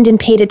listened and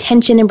paid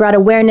attention and brought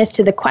awareness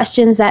to the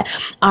questions that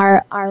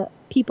our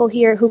people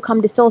here who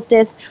come to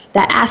Solstice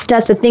that asked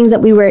us, the things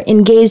that we were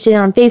engaged in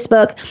on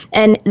Facebook,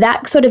 and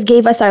that sort of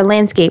gave us our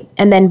landscape.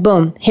 And then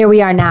boom, here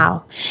we are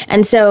now.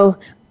 And so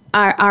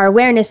our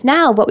awareness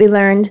now, what we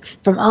learned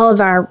from all of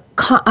our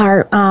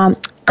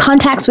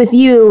contacts with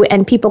you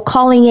and people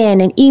calling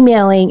in and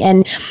emailing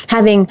and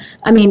having,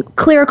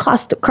 clear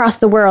across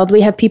the world,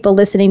 we have people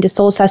listening to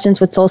Soul Sessions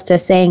with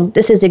Solstice saying,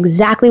 this is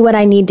exactly what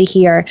I need to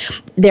hear.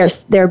 They're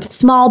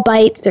small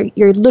bites.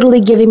 You're literally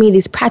giving me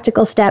these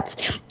practical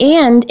steps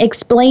and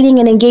explaining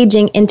and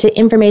engaging into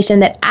information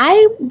that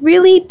I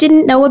really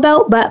didn't know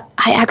about, but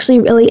I actually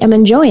really am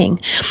enjoying.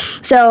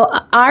 So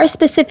our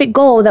specific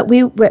goal that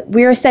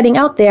we're setting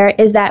out there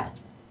is that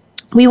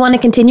we want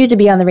to continue to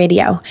be on the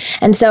radio.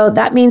 And so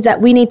that means that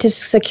we need to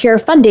secure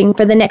funding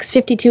for the next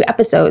 52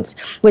 episodes,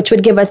 which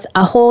would give us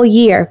a whole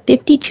year,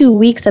 52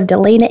 weeks of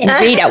Delana and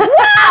Rita.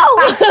 Wow!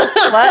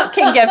 What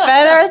can get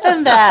better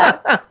than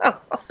that?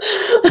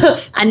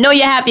 I know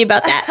you're happy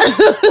about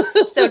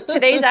that. So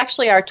today's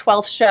actually our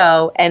 12th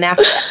show, and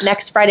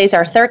next Friday's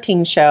our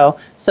 13th show.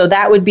 So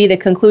that would be the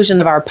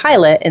conclusion of our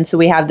pilot. And so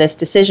we have this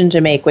decision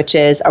to make, which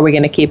is, are we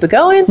going to keep it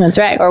going? That's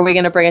right. Or are we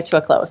going to bring it to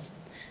a close?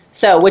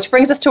 So, which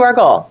brings us to our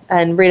goal.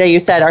 And Rita, you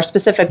said our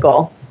specific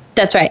goal.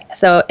 That's right.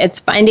 So it's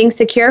finding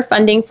secure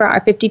funding for our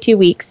 52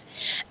 weeks.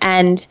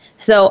 And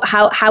so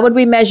how would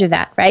we measure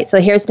that, right? So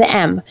here's the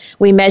M.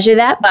 We measure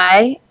that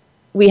by,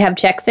 we have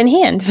checks in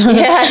hand.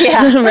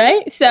 Yeah.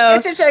 Right? So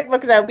get your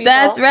checkbooks out, people.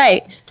 That's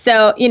right.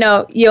 So,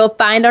 you'll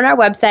find on our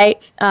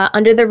website,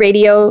 under the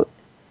radio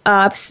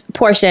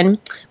portion,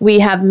 we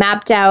have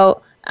mapped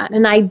out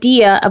an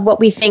idea of what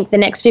we think the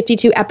next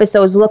 52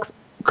 episodes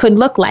could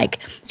look like.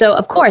 So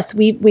of course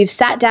we've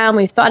sat down,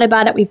 we've thought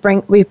about it,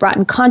 we've brought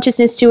in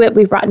consciousness to it,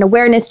 we've brought in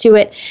awareness to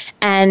it,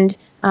 and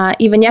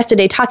even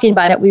yesterday talking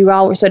about it, we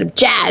all were sort of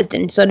jazzed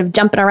and sort of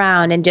jumping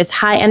around and just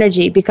high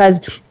energy,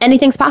 because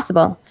anything's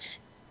possible.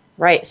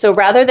 Right. So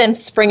rather than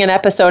spring an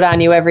episode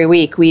on you every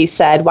week, we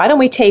said, why don't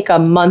we take a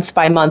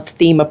month-by-month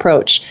theme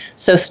approach?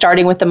 So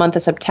starting with the month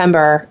of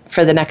September,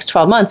 for the next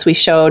 12 months, we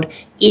showed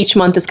each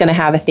month is going to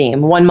have a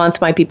theme. One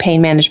month might be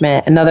pain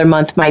management. Another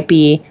month might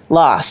be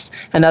loss.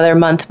 Another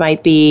month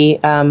might be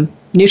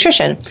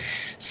nutrition.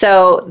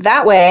 So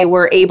that way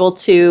we're able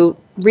to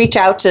reach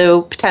out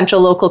to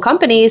potential local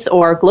companies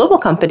or global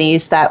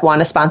companies that want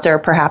to sponsor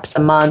perhaps a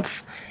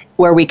month,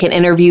 where we can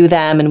interview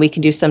them and we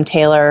can do some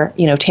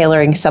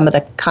tailoring some of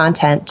the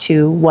content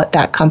to what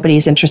that company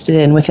is interested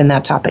in within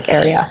that topic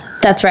area.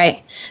 That's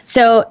right.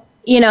 So,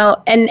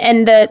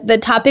 and the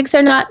topics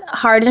are not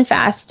hard and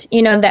fast,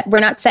 that we're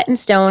not set in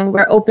stone.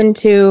 We're open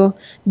to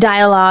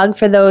dialogue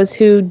for those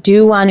who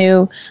do want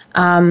to,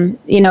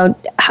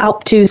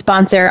 help to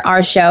sponsor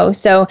our show.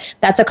 So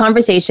that's a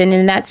conversation,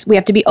 and we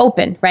have to be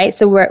open, right?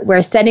 So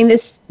we're setting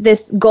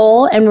this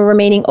goal, and we're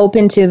remaining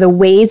open to the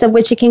ways of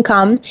which it can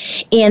come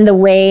and the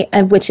way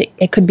of which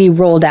it could be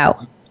rolled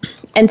out.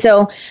 And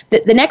so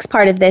the next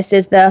part of this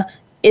is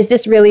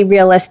this really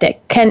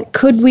realistic?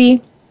 Could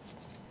we?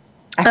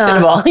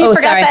 Actionable. You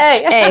forgot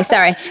sorry. the A.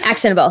 Sorry.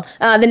 Actionable.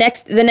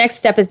 The next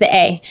step is the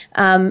A.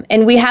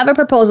 And we have a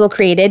proposal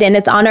created, and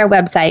it's on our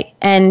website.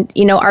 And,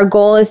 our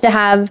goal is to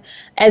have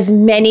as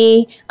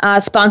many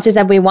sponsors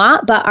as we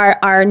want, but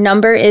our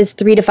number is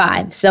 3 to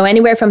 5. So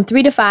anywhere from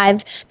 3 to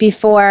 5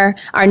 before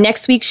our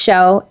next week's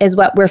show is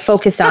what we're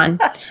focused on.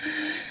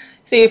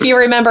 See, if you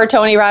remember,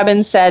 Tony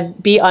Robbins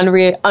said, be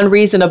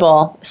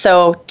unreasonable.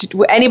 So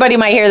anybody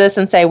might hear this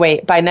and say,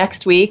 wait, by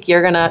next week,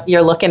 you're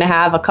looking to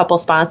have a couple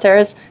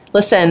sponsors.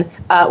 Listen,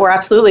 we're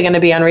absolutely going to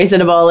be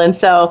unreasonable. And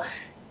so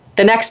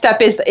the next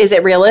step is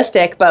it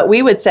realistic? But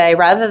we would say,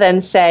 rather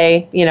than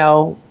say,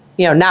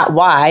 not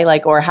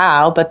why, or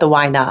how, but the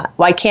why not.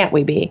 Why can't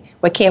we be?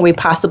 Why can't we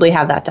possibly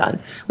have that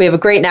done? We have a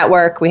great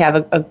network. We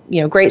have a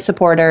great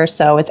supporters.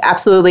 So it's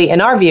absolutely,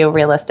 in our view,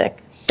 realistic.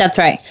 That's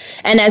right.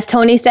 And as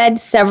Tony said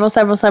several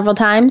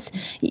times,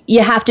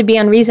 you have to be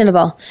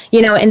unreasonable.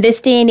 In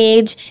this day and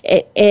age,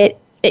 it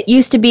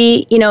used to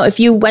be, if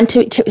you went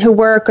to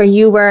work or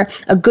you were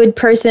a good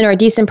person or a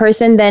decent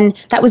person, then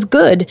that was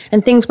good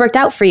and things worked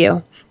out for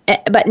you.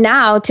 But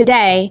now,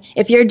 today,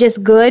 if you're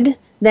just good,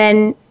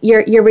 then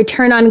your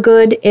return on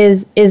good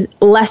is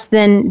less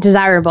than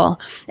desirable.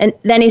 And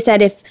then he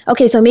said,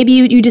 so maybe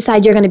you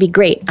decide you're going to be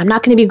great. I'm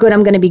not going to be good,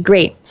 I'm going to be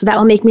great. So that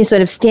will make me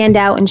sort of stand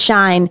out and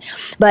shine.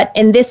 But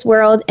in this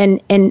world,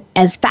 and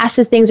as fast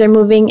as things are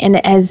moving,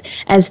 and as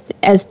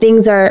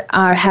things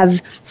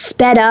have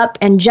sped up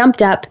and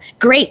jumped up,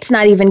 great's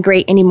not even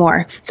great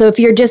anymore. So if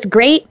you're just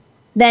great,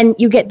 then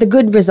you get the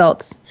good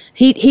results.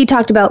 He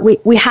talked about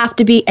we have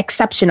to be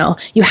exceptional.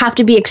 You have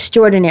to be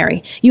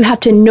extraordinary. You have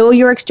to know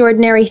you're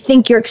extraordinary,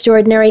 think you're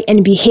extraordinary,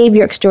 and behave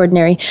you're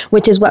extraordinary,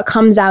 which is what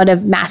comes out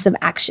of massive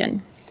action.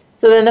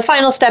 So then the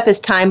final step is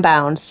time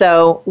bound.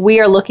 So we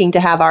are looking to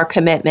have our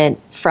commitment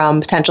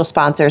from potential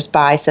sponsors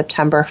by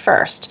September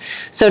 1st.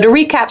 So to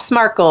recap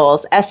SMART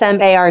goals,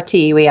 SMART,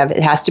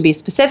 it has to be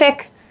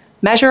specific,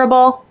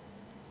 measurable,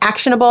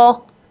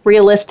 actionable,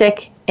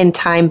 realistic, and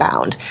time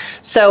bound.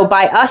 So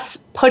by us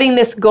putting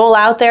this goal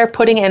out there,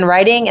 putting it in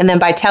writing, and then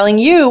by telling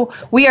you,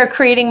 we are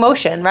creating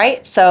motion,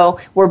 right? So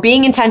we're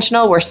being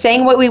intentional, we're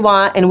saying what we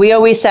want, and we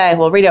always say,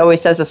 Rita always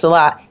says this a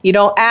lot, you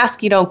don't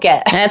ask, you don't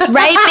get. That's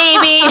right,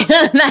 baby.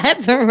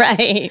 That's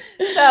right.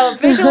 So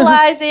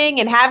visualizing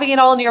and having it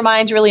all in your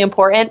mind is really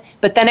important,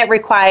 but then it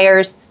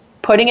requires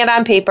putting it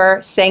on paper,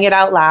 saying it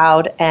out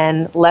loud,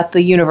 and let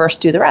the universe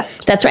do the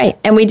rest. That's right.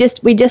 And we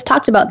just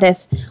talked about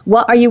this.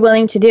 What are you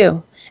willing to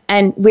do?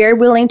 And we're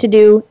willing to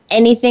do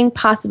anything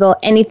possible,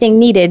 anything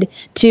needed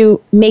to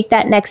make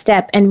that next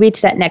step and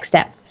reach that next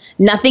step.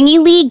 Nothing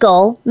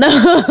illegal. No,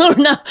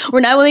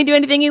 we're not willing to do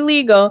anything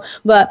illegal,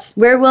 but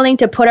we're willing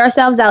to put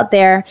ourselves out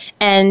there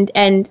and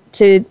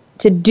to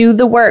do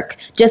the work.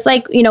 Just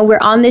like, we're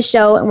on this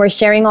show and we're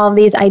sharing all of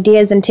these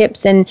ideas and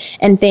tips and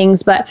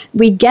things, but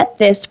we get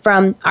this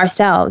from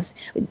ourselves.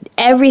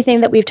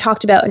 Everything that we've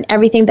talked about and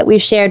everything that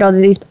we've shared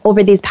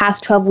over these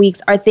past 12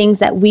 weeks are things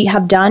that we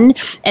have done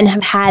and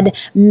have had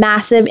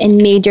massive and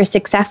major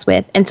success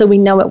with. And so we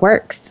know it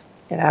works.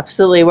 It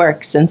absolutely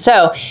works. And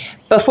so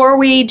before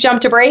we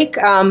jump to break,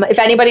 if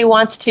anybody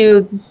wants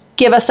to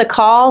give us a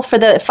call for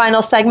the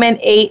final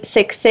segment,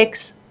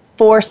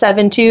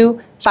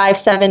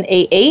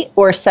 866-472-5788,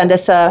 or send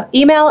us an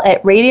email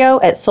at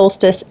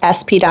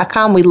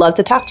radio@solsticesp.com. We'd love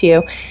to talk to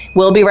you.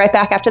 We'll be right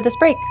back after this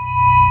break.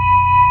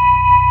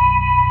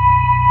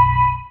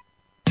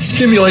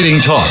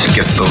 Stimulating talk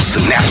gets those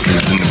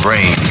synapses in the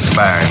brain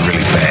firing really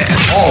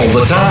fast. All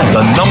the time.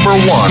 The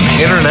 #1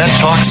 internet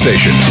talk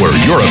station where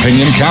your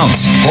opinion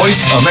counts.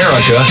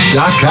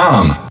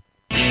 VoiceAmerica.com.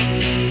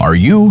 Are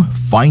you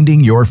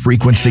finding your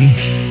frequency?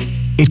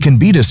 It can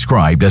be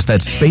described as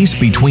that space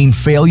between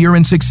failure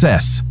and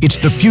success. It's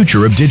the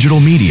future of digital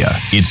media.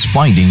 It's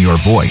finding your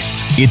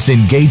voice. It's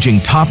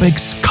engaging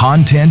topics,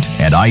 content,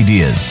 and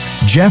ideas.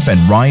 Jeff and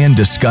Ryan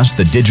discuss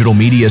the digital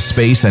media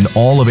space and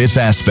all of its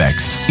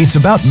aspects. It's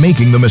about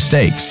making the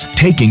mistakes,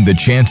 taking the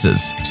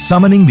chances,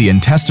 summoning the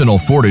intestinal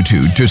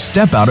fortitude to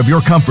step out of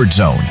your comfort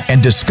zone,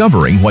 and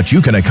discovering what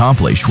you can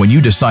accomplish when you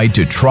decide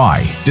to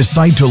try,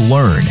 decide to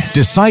learn,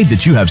 decide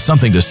that you have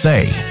something to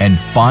say, and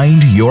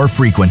find your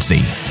frequency.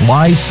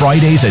 Live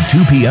Fridays at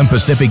 2 p.m.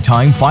 Pacific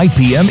Time, 5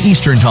 p.m.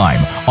 Eastern Time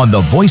on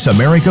the Voice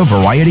America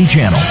Variety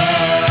Channel.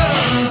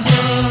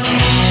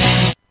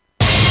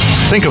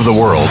 Think of the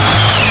world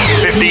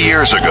 50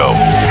 years ago.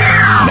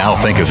 Now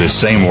think of this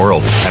same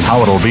world and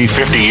how it'll be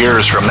 50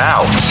 years from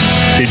now.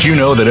 Did you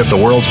know that if the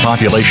world's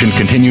population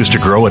continues to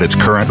grow at its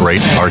current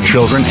rate, our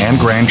children and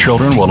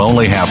grandchildren will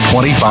only have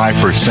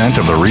 25%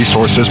 of the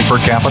resources per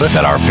capita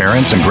that our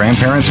parents and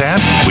grandparents had?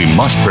 We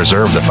must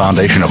preserve the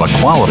foundation of a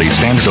quality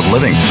standard of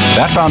living.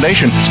 That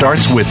foundation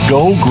starts with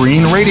Go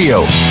Green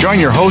Radio.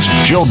 Join your host,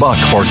 Jill Buck,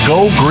 for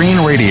Go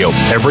Green Radio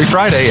every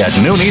Friday at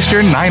noon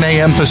Eastern, 9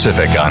 a.m.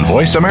 Pacific on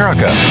Voice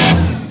America.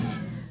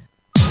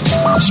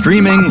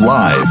 Streaming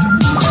live,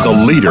 the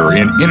leader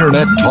in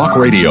Internet Talk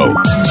Radio,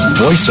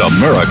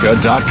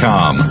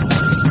 voiceamerica.com.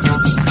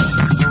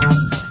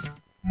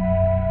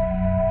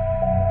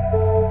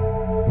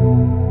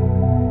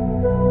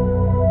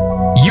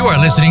 You are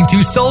listening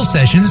to Soul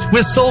Sessions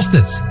with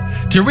Solstice.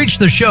 To reach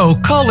the show,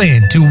 call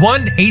in to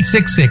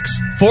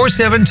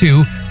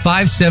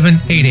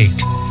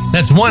 1-866-472-5788.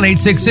 That's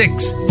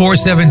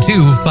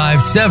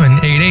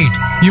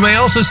 1-866-472-5788. You may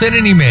also send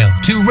an email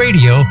to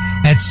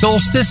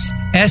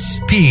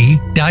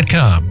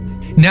radio@solsticesp.com.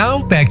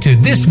 Now, back to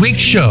this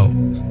week's show.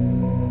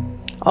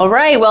 All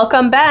right,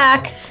 welcome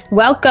back.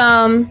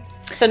 Welcome.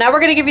 So now we're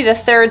going to give you the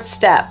third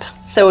step.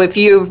 So if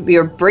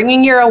you're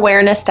bringing your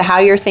awareness to how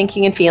you're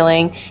thinking and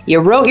feeling,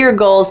 you wrote your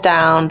goals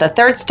down, the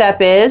third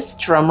step is,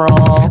 drum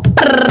roll.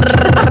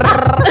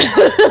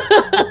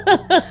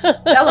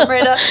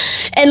 Celebrate it.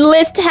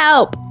 Enlist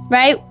help.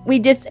 Right?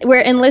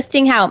 We're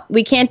enlisting help.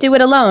 We can't do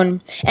it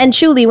alone. And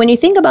truly, when you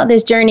think about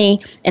this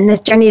journey and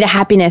this journey to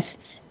happiness,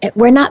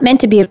 we're not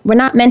meant to do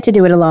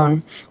it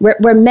alone.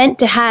 We're meant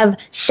to have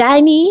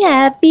shiny,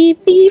 happy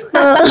people.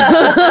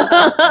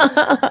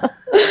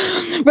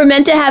 We're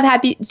meant to have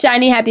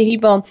shiny, happy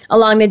people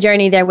along the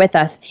journey there with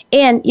us.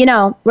 And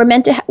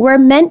we're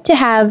meant to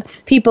have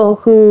people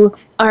who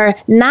are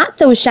not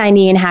so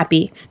shiny and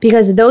happy,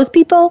 because those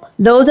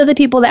are the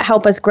people that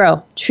help us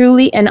grow,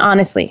 truly and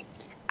honestly.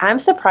 I'm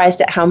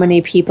surprised at how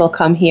many people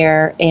come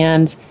here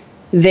and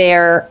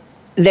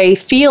they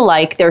feel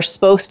like they're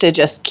supposed to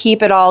just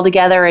keep it all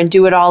together and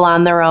do it all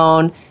on their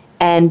own,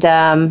 and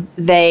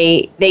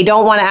they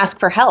don't want to ask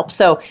for help.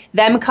 So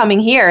them coming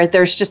here,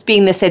 there's just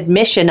being this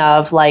admission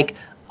of like,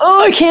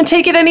 oh, I can't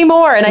take it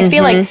anymore. And I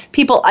feel like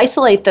people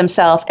isolate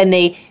themselves and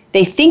they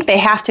think they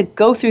have to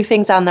go through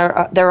things on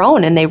their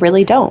own, and they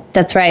really don't.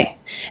 That's right.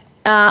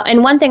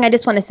 And one thing I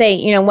just want to say,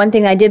 one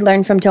thing I did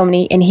learn from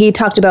Tony, and he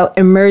talked about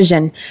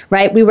immersion,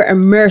 right? We were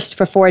immersed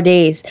for 4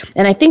 days.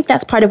 And I think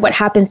that's part of what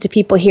happens to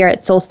people here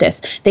at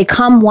Solstice. They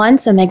come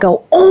once and they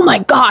go, oh my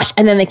gosh,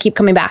 and then they keep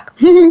coming back.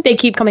 They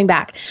keep coming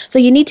back. So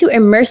you need to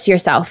immerse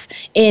yourself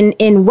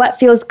in what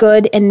feels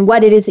good and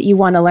what it is that you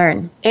want to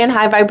learn. And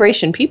high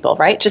vibration people,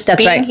 right? Just that's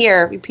being right.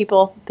 Here,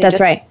 people. That's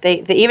right.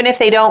 They even if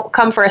they don't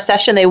come for a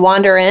session, they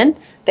wander in.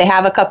 They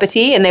have a cup of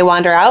tea and they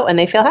wander out and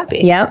they feel happy.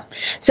 Yep.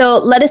 So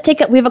let us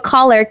we have a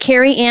caller,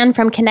 Carrie Ann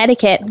from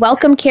Connecticut.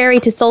 Welcome, Carrie,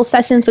 to Soul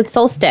Sessions with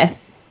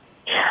Solstice.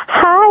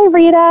 Hi,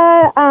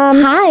 Rita.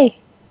 Hi.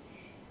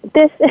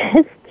 This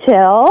is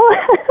Jill.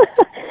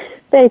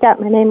 They got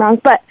my name wrong,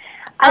 but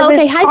I was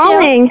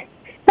calling.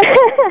 Hi,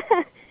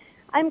 Jill.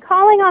 I'm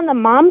calling on the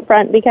mom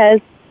front because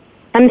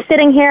I'm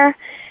sitting here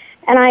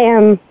and I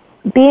am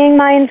being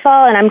mindful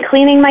and I'm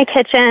cleaning my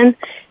kitchen.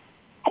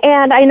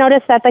 And I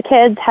noticed that the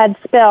kids had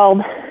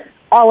spilled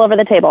all over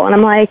the table. And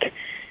I'm like, I'm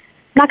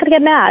not going to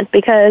get mad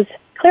because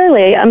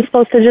clearly I'm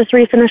supposed to just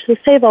refinish this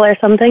table or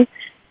something.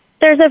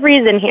 There's a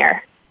reason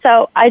here.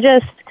 So I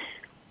just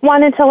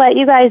wanted to let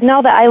you guys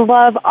know that I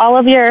love all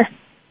of your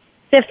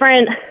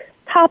different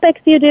topics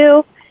you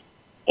do,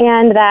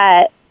 and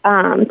that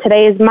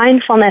today's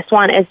mindfulness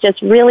one is just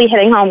really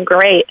hitting home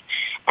great.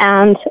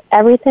 And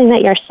everything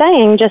that you're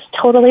saying just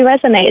totally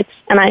resonates.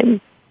 And I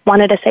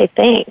wanted to say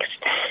thanks.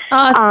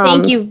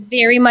 Thank you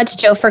very much,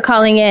 Jill, for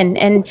calling in.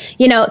 And,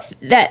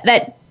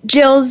 that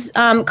Jill's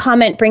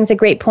comment brings a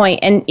great point.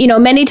 And,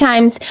 many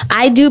times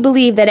I do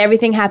believe that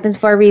everything happens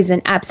for a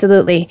reason.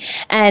 Absolutely.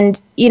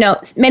 And,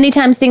 many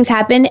times things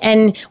happen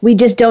and we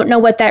just don't know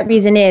what that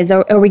reason is,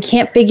 or we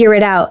can't figure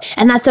it out.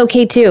 And that's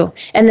okay, too.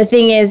 And the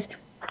thing is,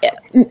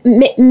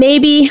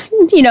 maybe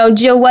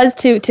Jill was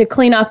to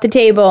clean off the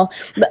table,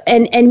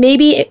 and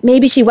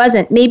maybe she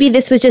wasn't. Maybe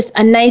this was just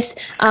a nice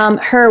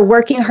her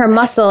working her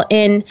muscle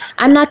in,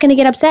 I'm not going to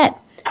get upset,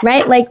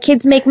 right? Like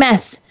kids make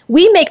mess,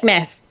 we make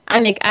mess.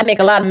 I make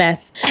a lot of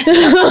mess.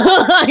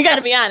 I got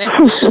to be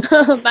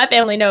honest. My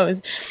family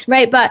knows,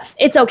 right? But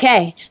it's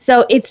okay.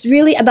 So it's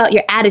really about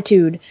your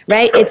attitude,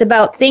 right? It's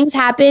about things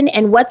happen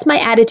and what's my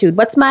attitude?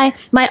 What's my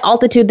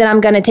altitude that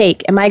I'm going to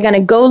take? Am I going to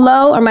go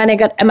low or am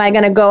I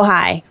going to go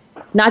high?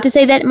 Not to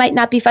say that it might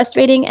not be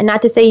frustrating and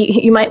not to say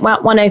you might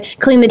want to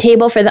clean the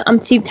table for the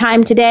umpteenth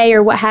time today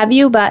or what have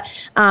you, but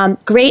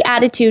great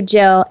attitude,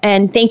 Jill,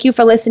 and thank you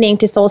for listening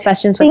to Soul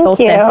Sessions with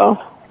Solstice. Thank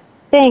you.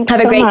 Thanks.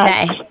 Have a great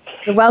day.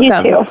 You're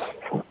welcome. You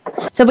too.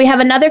 So we have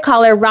another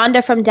caller,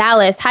 Rhonda from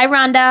Dallas. Hi,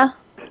 Rhonda.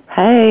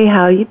 Hey,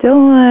 how you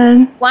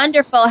doing?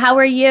 Wonderful. How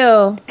are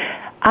you?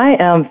 I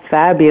am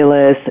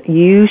fabulous.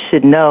 You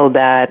should know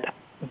that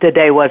the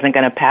day wasn't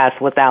going to pass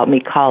without me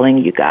calling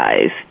you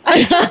guys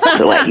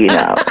to let you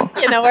know.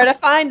 You know where to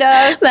find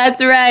us.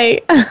 That's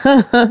right.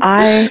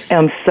 I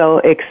am so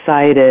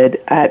excited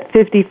at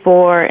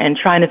 54 and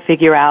trying to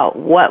figure out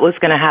what was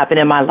going to happen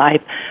in my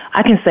life.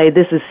 I can say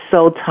this is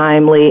so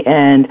timely,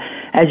 and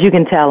as you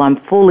can tell, I'm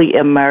fully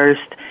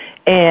immersed.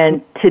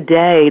 And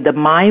today, the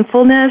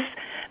mindfulness,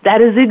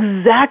 that is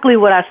exactly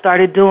what I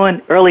started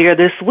doing earlier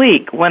this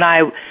week when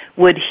I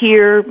would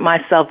hear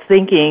myself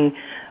thinking,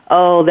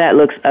 oh, that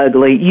looks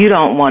ugly. You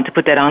don't want to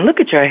put that on. Look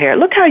at your hair.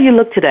 Look how you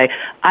look today.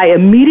 I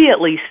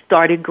immediately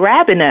started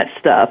grabbing that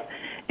stuff.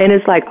 And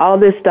it's like all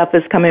this stuff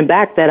is coming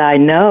back that I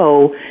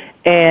know,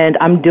 and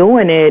I'm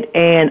doing it,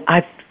 and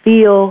I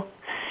feel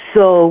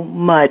so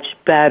much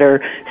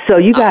better. So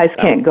you guys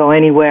can't go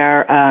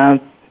anywhere.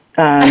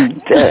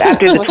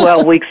 After the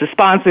 12 weeks, the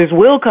sponsors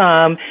will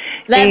come.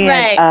 That's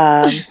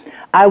right.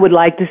 I would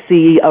like to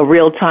see a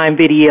real-time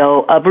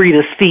video of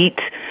Rita's feet.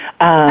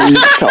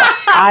 So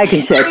I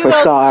can check for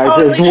scars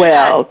totally as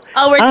well.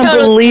 Oh, we're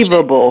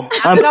unbelievable.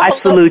 I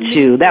salute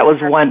you. That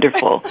was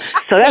wonderful.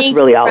 So that's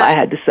really all I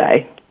had to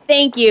say.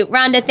 Thank you,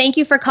 Rhonda. Thank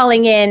you for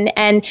calling in.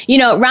 And, you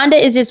know, Rhonda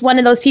is just one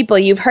of those people.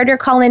 You've heard her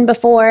call in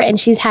before, and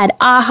she's had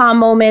aha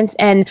moments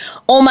and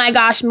oh my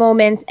gosh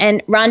moments.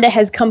 And Rhonda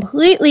has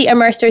completely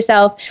immersed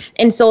herself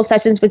in Soul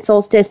Sessions with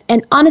Solstice.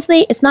 And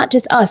honestly, it's not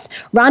just us.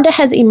 Rhonda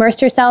has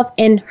immersed herself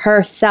in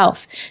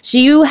herself.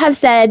 You have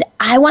said,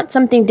 I want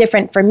something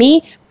different for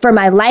me, for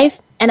my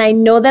life, and I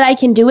know that I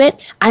can do it.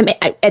 I'm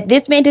at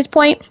this vantage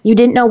point. You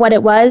didn't know what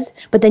it was,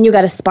 but then you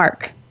got a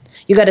spark.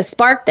 You got a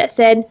spark that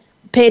said,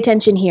 pay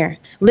attention here.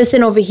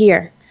 Listen over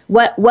here.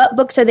 What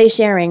books are they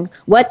sharing?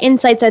 What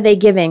insights are they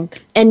giving?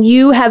 And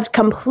you have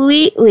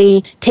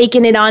completely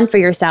taken it on for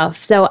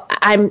yourself. So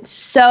I'm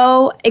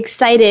so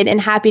excited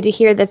and happy to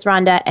hear this,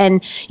 Rhonda.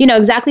 And you know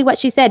exactly what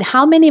she said.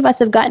 How many of us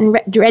have gotten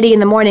ready in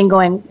the morning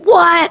going,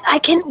 what? I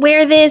can't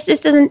wear this. This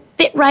doesn't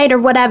fit right or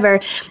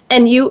whatever.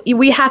 And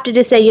we have to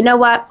just say, you know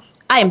what?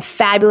 I am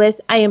fabulous.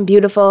 I am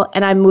beautiful.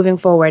 And I'm moving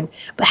forward.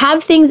 But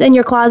have things in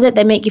your closet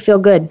that make you feel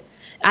good.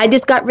 I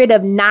just got rid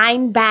of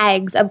 9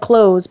 bags of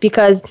clothes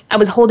because I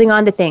was holding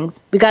on to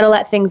things. We got to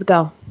let things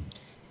go.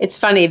 It's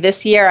funny.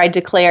 This year I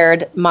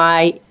declared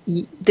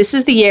this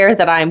is the year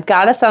that I'm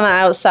goddess on the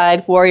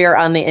outside, warrior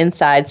on the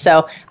inside.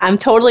 So I'm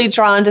totally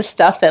drawn to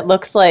stuff that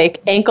looks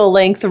like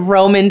ankle-length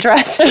Roman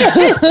dresses.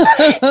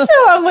 So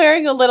I'm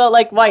wearing a little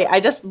like white.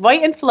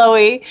 White and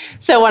flowy.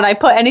 So when I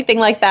put anything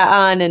like that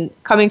on, and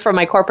coming from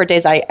my corporate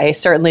days, I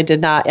certainly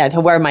did not. I had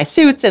to wear my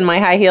suits and my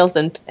high heels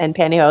and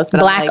pantyhose. But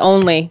black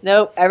only.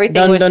 Nope.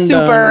 Everything was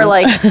super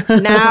like,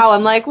 now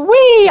I'm like,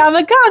 I'm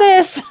a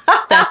goddess.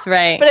 That's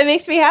right. But it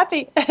makes me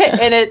happy.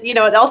 And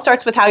it all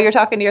starts with how you're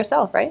talking to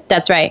yourself, right?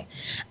 That's right.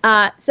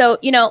 So,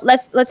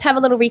 let's have a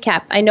little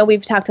recap. I know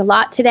we've talked a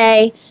lot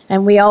today,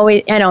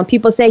 and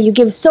people say you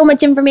give so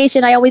much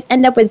information. I always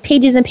end up with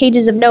pages and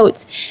pages of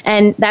notes,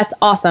 and that's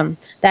awesome.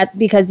 That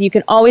because you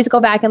can always go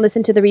back and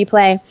listen to the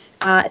replay.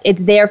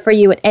 It's there for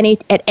you at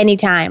any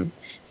time.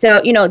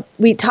 So,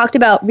 we talked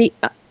about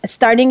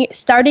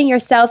starting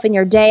yourself and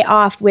your day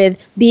off with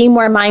being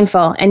more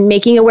mindful and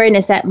making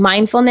awareness that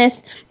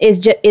mindfulness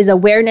is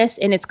awareness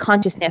in its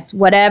consciousness.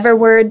 Whatever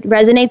word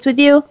resonates with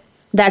you,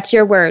 that's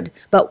your word.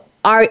 But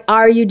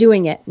are you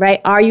doing it,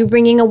 right? Are you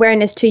bringing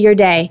awareness to your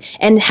day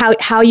and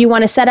how you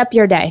want to set up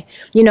your day?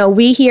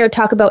 We here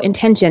talk about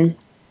intention.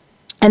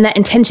 And that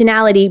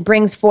intentionality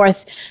brings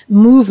forth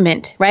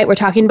movement, right? We're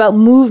talking about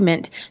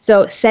movement.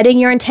 So setting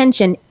your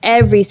intention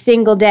every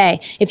single day.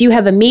 If you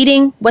have a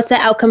meeting, what's the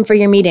outcome for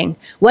your meeting?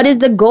 What is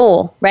the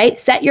goal, right?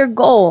 Set your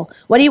goal.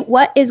 When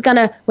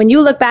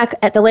you look back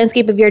at the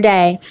landscape of your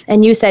day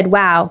and you said,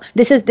 wow,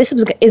 this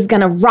is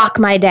going to rock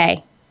my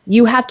day.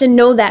 You have to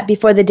know that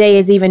before the day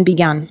is even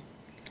begun.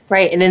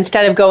 Right. And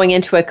instead of going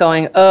into it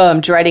going, oh, I'm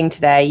dreading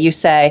today, you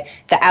say,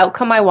 the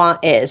outcome I want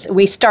is.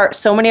 We start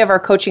so many of our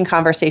coaching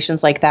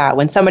conversations like that.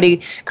 When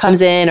somebody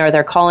comes in or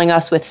they're calling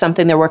us with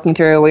something they're working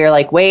through, we're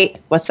like, wait,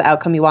 what's the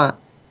outcome you want?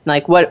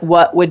 Like, what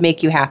would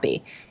make you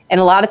happy? And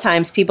a lot of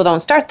times people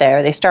don't start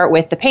there. They start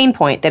with the pain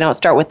point. They don't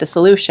start with the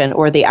solution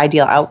or the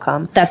ideal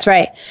outcome. That's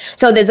right.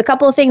 So there's a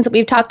couple of things that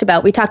we've talked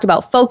about. We talked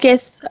about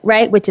focus,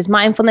 right, which is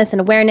mindfulness and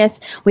awareness.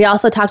 We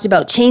also talked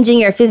about changing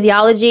your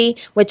physiology,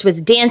 which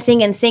was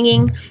dancing and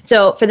singing.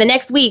 So for the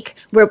next week,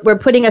 we're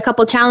putting a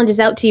couple challenges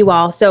out to you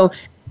all. So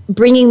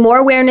bringing more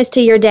awareness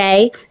to your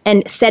day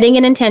and setting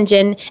an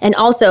intention. And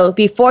also,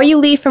 before you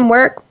leave from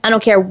work, I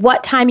don't care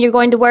what time you're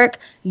going to work,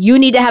 you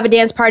need to have a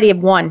dance party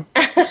of one.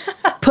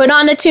 Put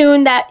on a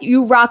tune that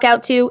you rock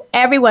out to.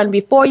 Everyone,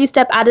 before you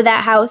step out of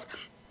that house,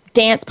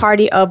 dance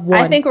party of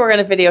one. I think we're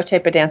going to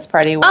videotape a dance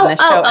party when the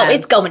show ends.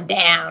 It's going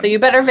down. So you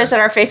better visit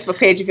our Facebook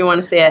page if you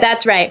want to see it.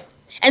 That's right.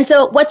 And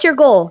so what's your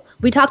goal?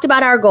 We talked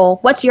about our goal.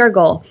 What's your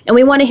goal? And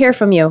we want to hear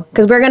from you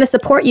because we're going to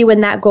support you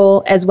in that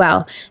goal as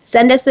well.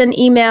 Send us an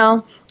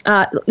email,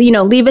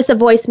 leave us a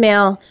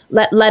voicemail,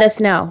 let us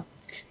know.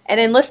 And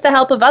enlist the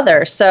help of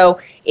others. So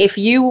if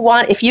you don't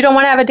want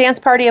to have a dance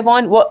party of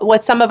one,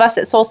 what some of us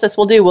at Solstice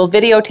will do, we'll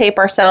videotape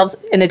ourselves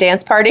in a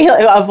dance party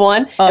of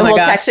one, and we'll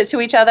text it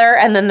to each other,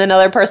 and then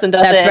another person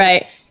does it. That's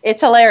right.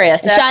 It's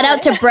hilarious. Shout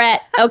out to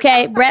Brett,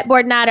 okay? Brett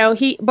Bordinato.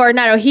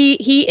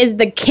 He is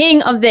the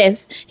king of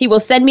this. He will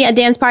send me a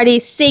dance party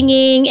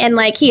singing, and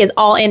he is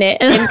all in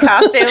it. In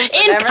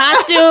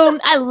costume.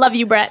 I love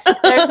you, Brett.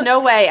 There's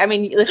no way. I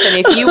mean,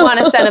 listen, if you want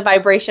to send a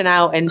vibration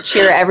out and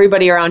cheer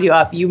everybody around you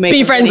up, you make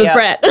Be friends with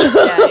Brett.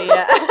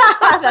 Yeah.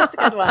 That's a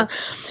good one.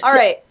 All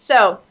right.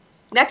 So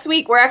next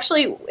week,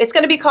 it's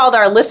going to be called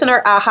our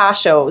Listener Aha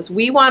Shows.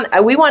 We want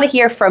to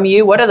hear from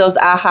you. What are those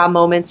aha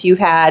moments you've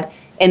had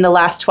in the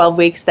last 12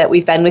 weeks that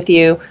we've been with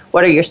you?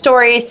 What are your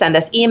stories? Send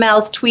us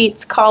emails,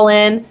 tweets, call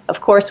in. Of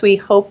course, we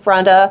hope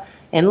Rhonda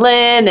and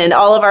Lynn and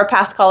all of our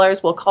past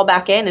callers will call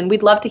back in, and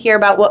we'd love to hear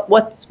about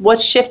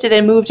what's shifted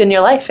and moved in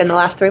your life in the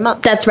last 3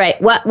 months. That's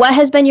right. What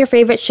has been your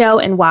favorite show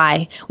and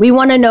why? We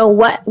want to know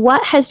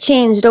what has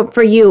changed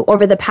for you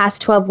over the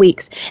past 12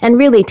 weeks. And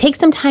really, take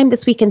some time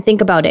this week and think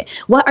about it.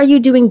 What are you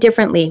doing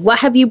differently? What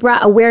have you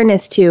brought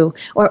awareness to?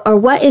 Or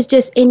what is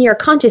just in your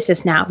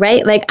consciousness now,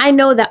 right? I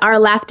know that our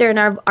laughter and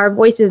our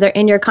voices are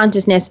in your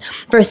consciousness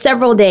for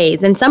several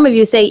days. And some of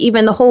you say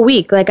even the whole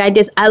week.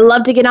 I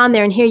love to get on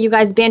there and hear you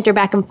guys banter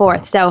back and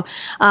forth. So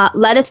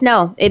let us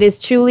know. It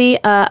is truly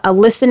a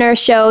listener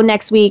show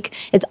next week.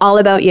 It's all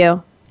about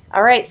you.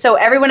 All right. So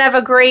everyone have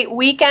a great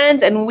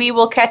weekend, and we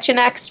will catch you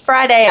next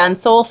Friday on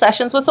Soul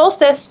Sessions with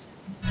Solstice.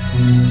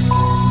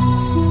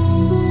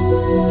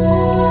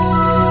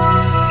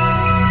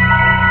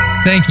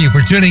 Thank you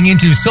for tuning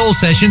into Soul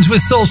Sessions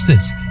with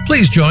Solstice.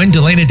 Please join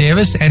Delana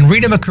Davis and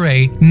Rita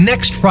McRae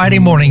next Friday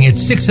morning at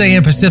 6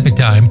 a.m. Pacific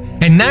Time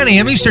and 9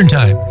 a.m. Eastern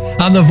Time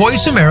on the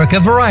Voice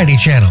America Variety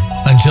Channel.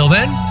 Until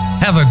then,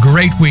 have a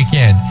great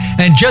weekend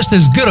and just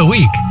as good a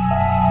week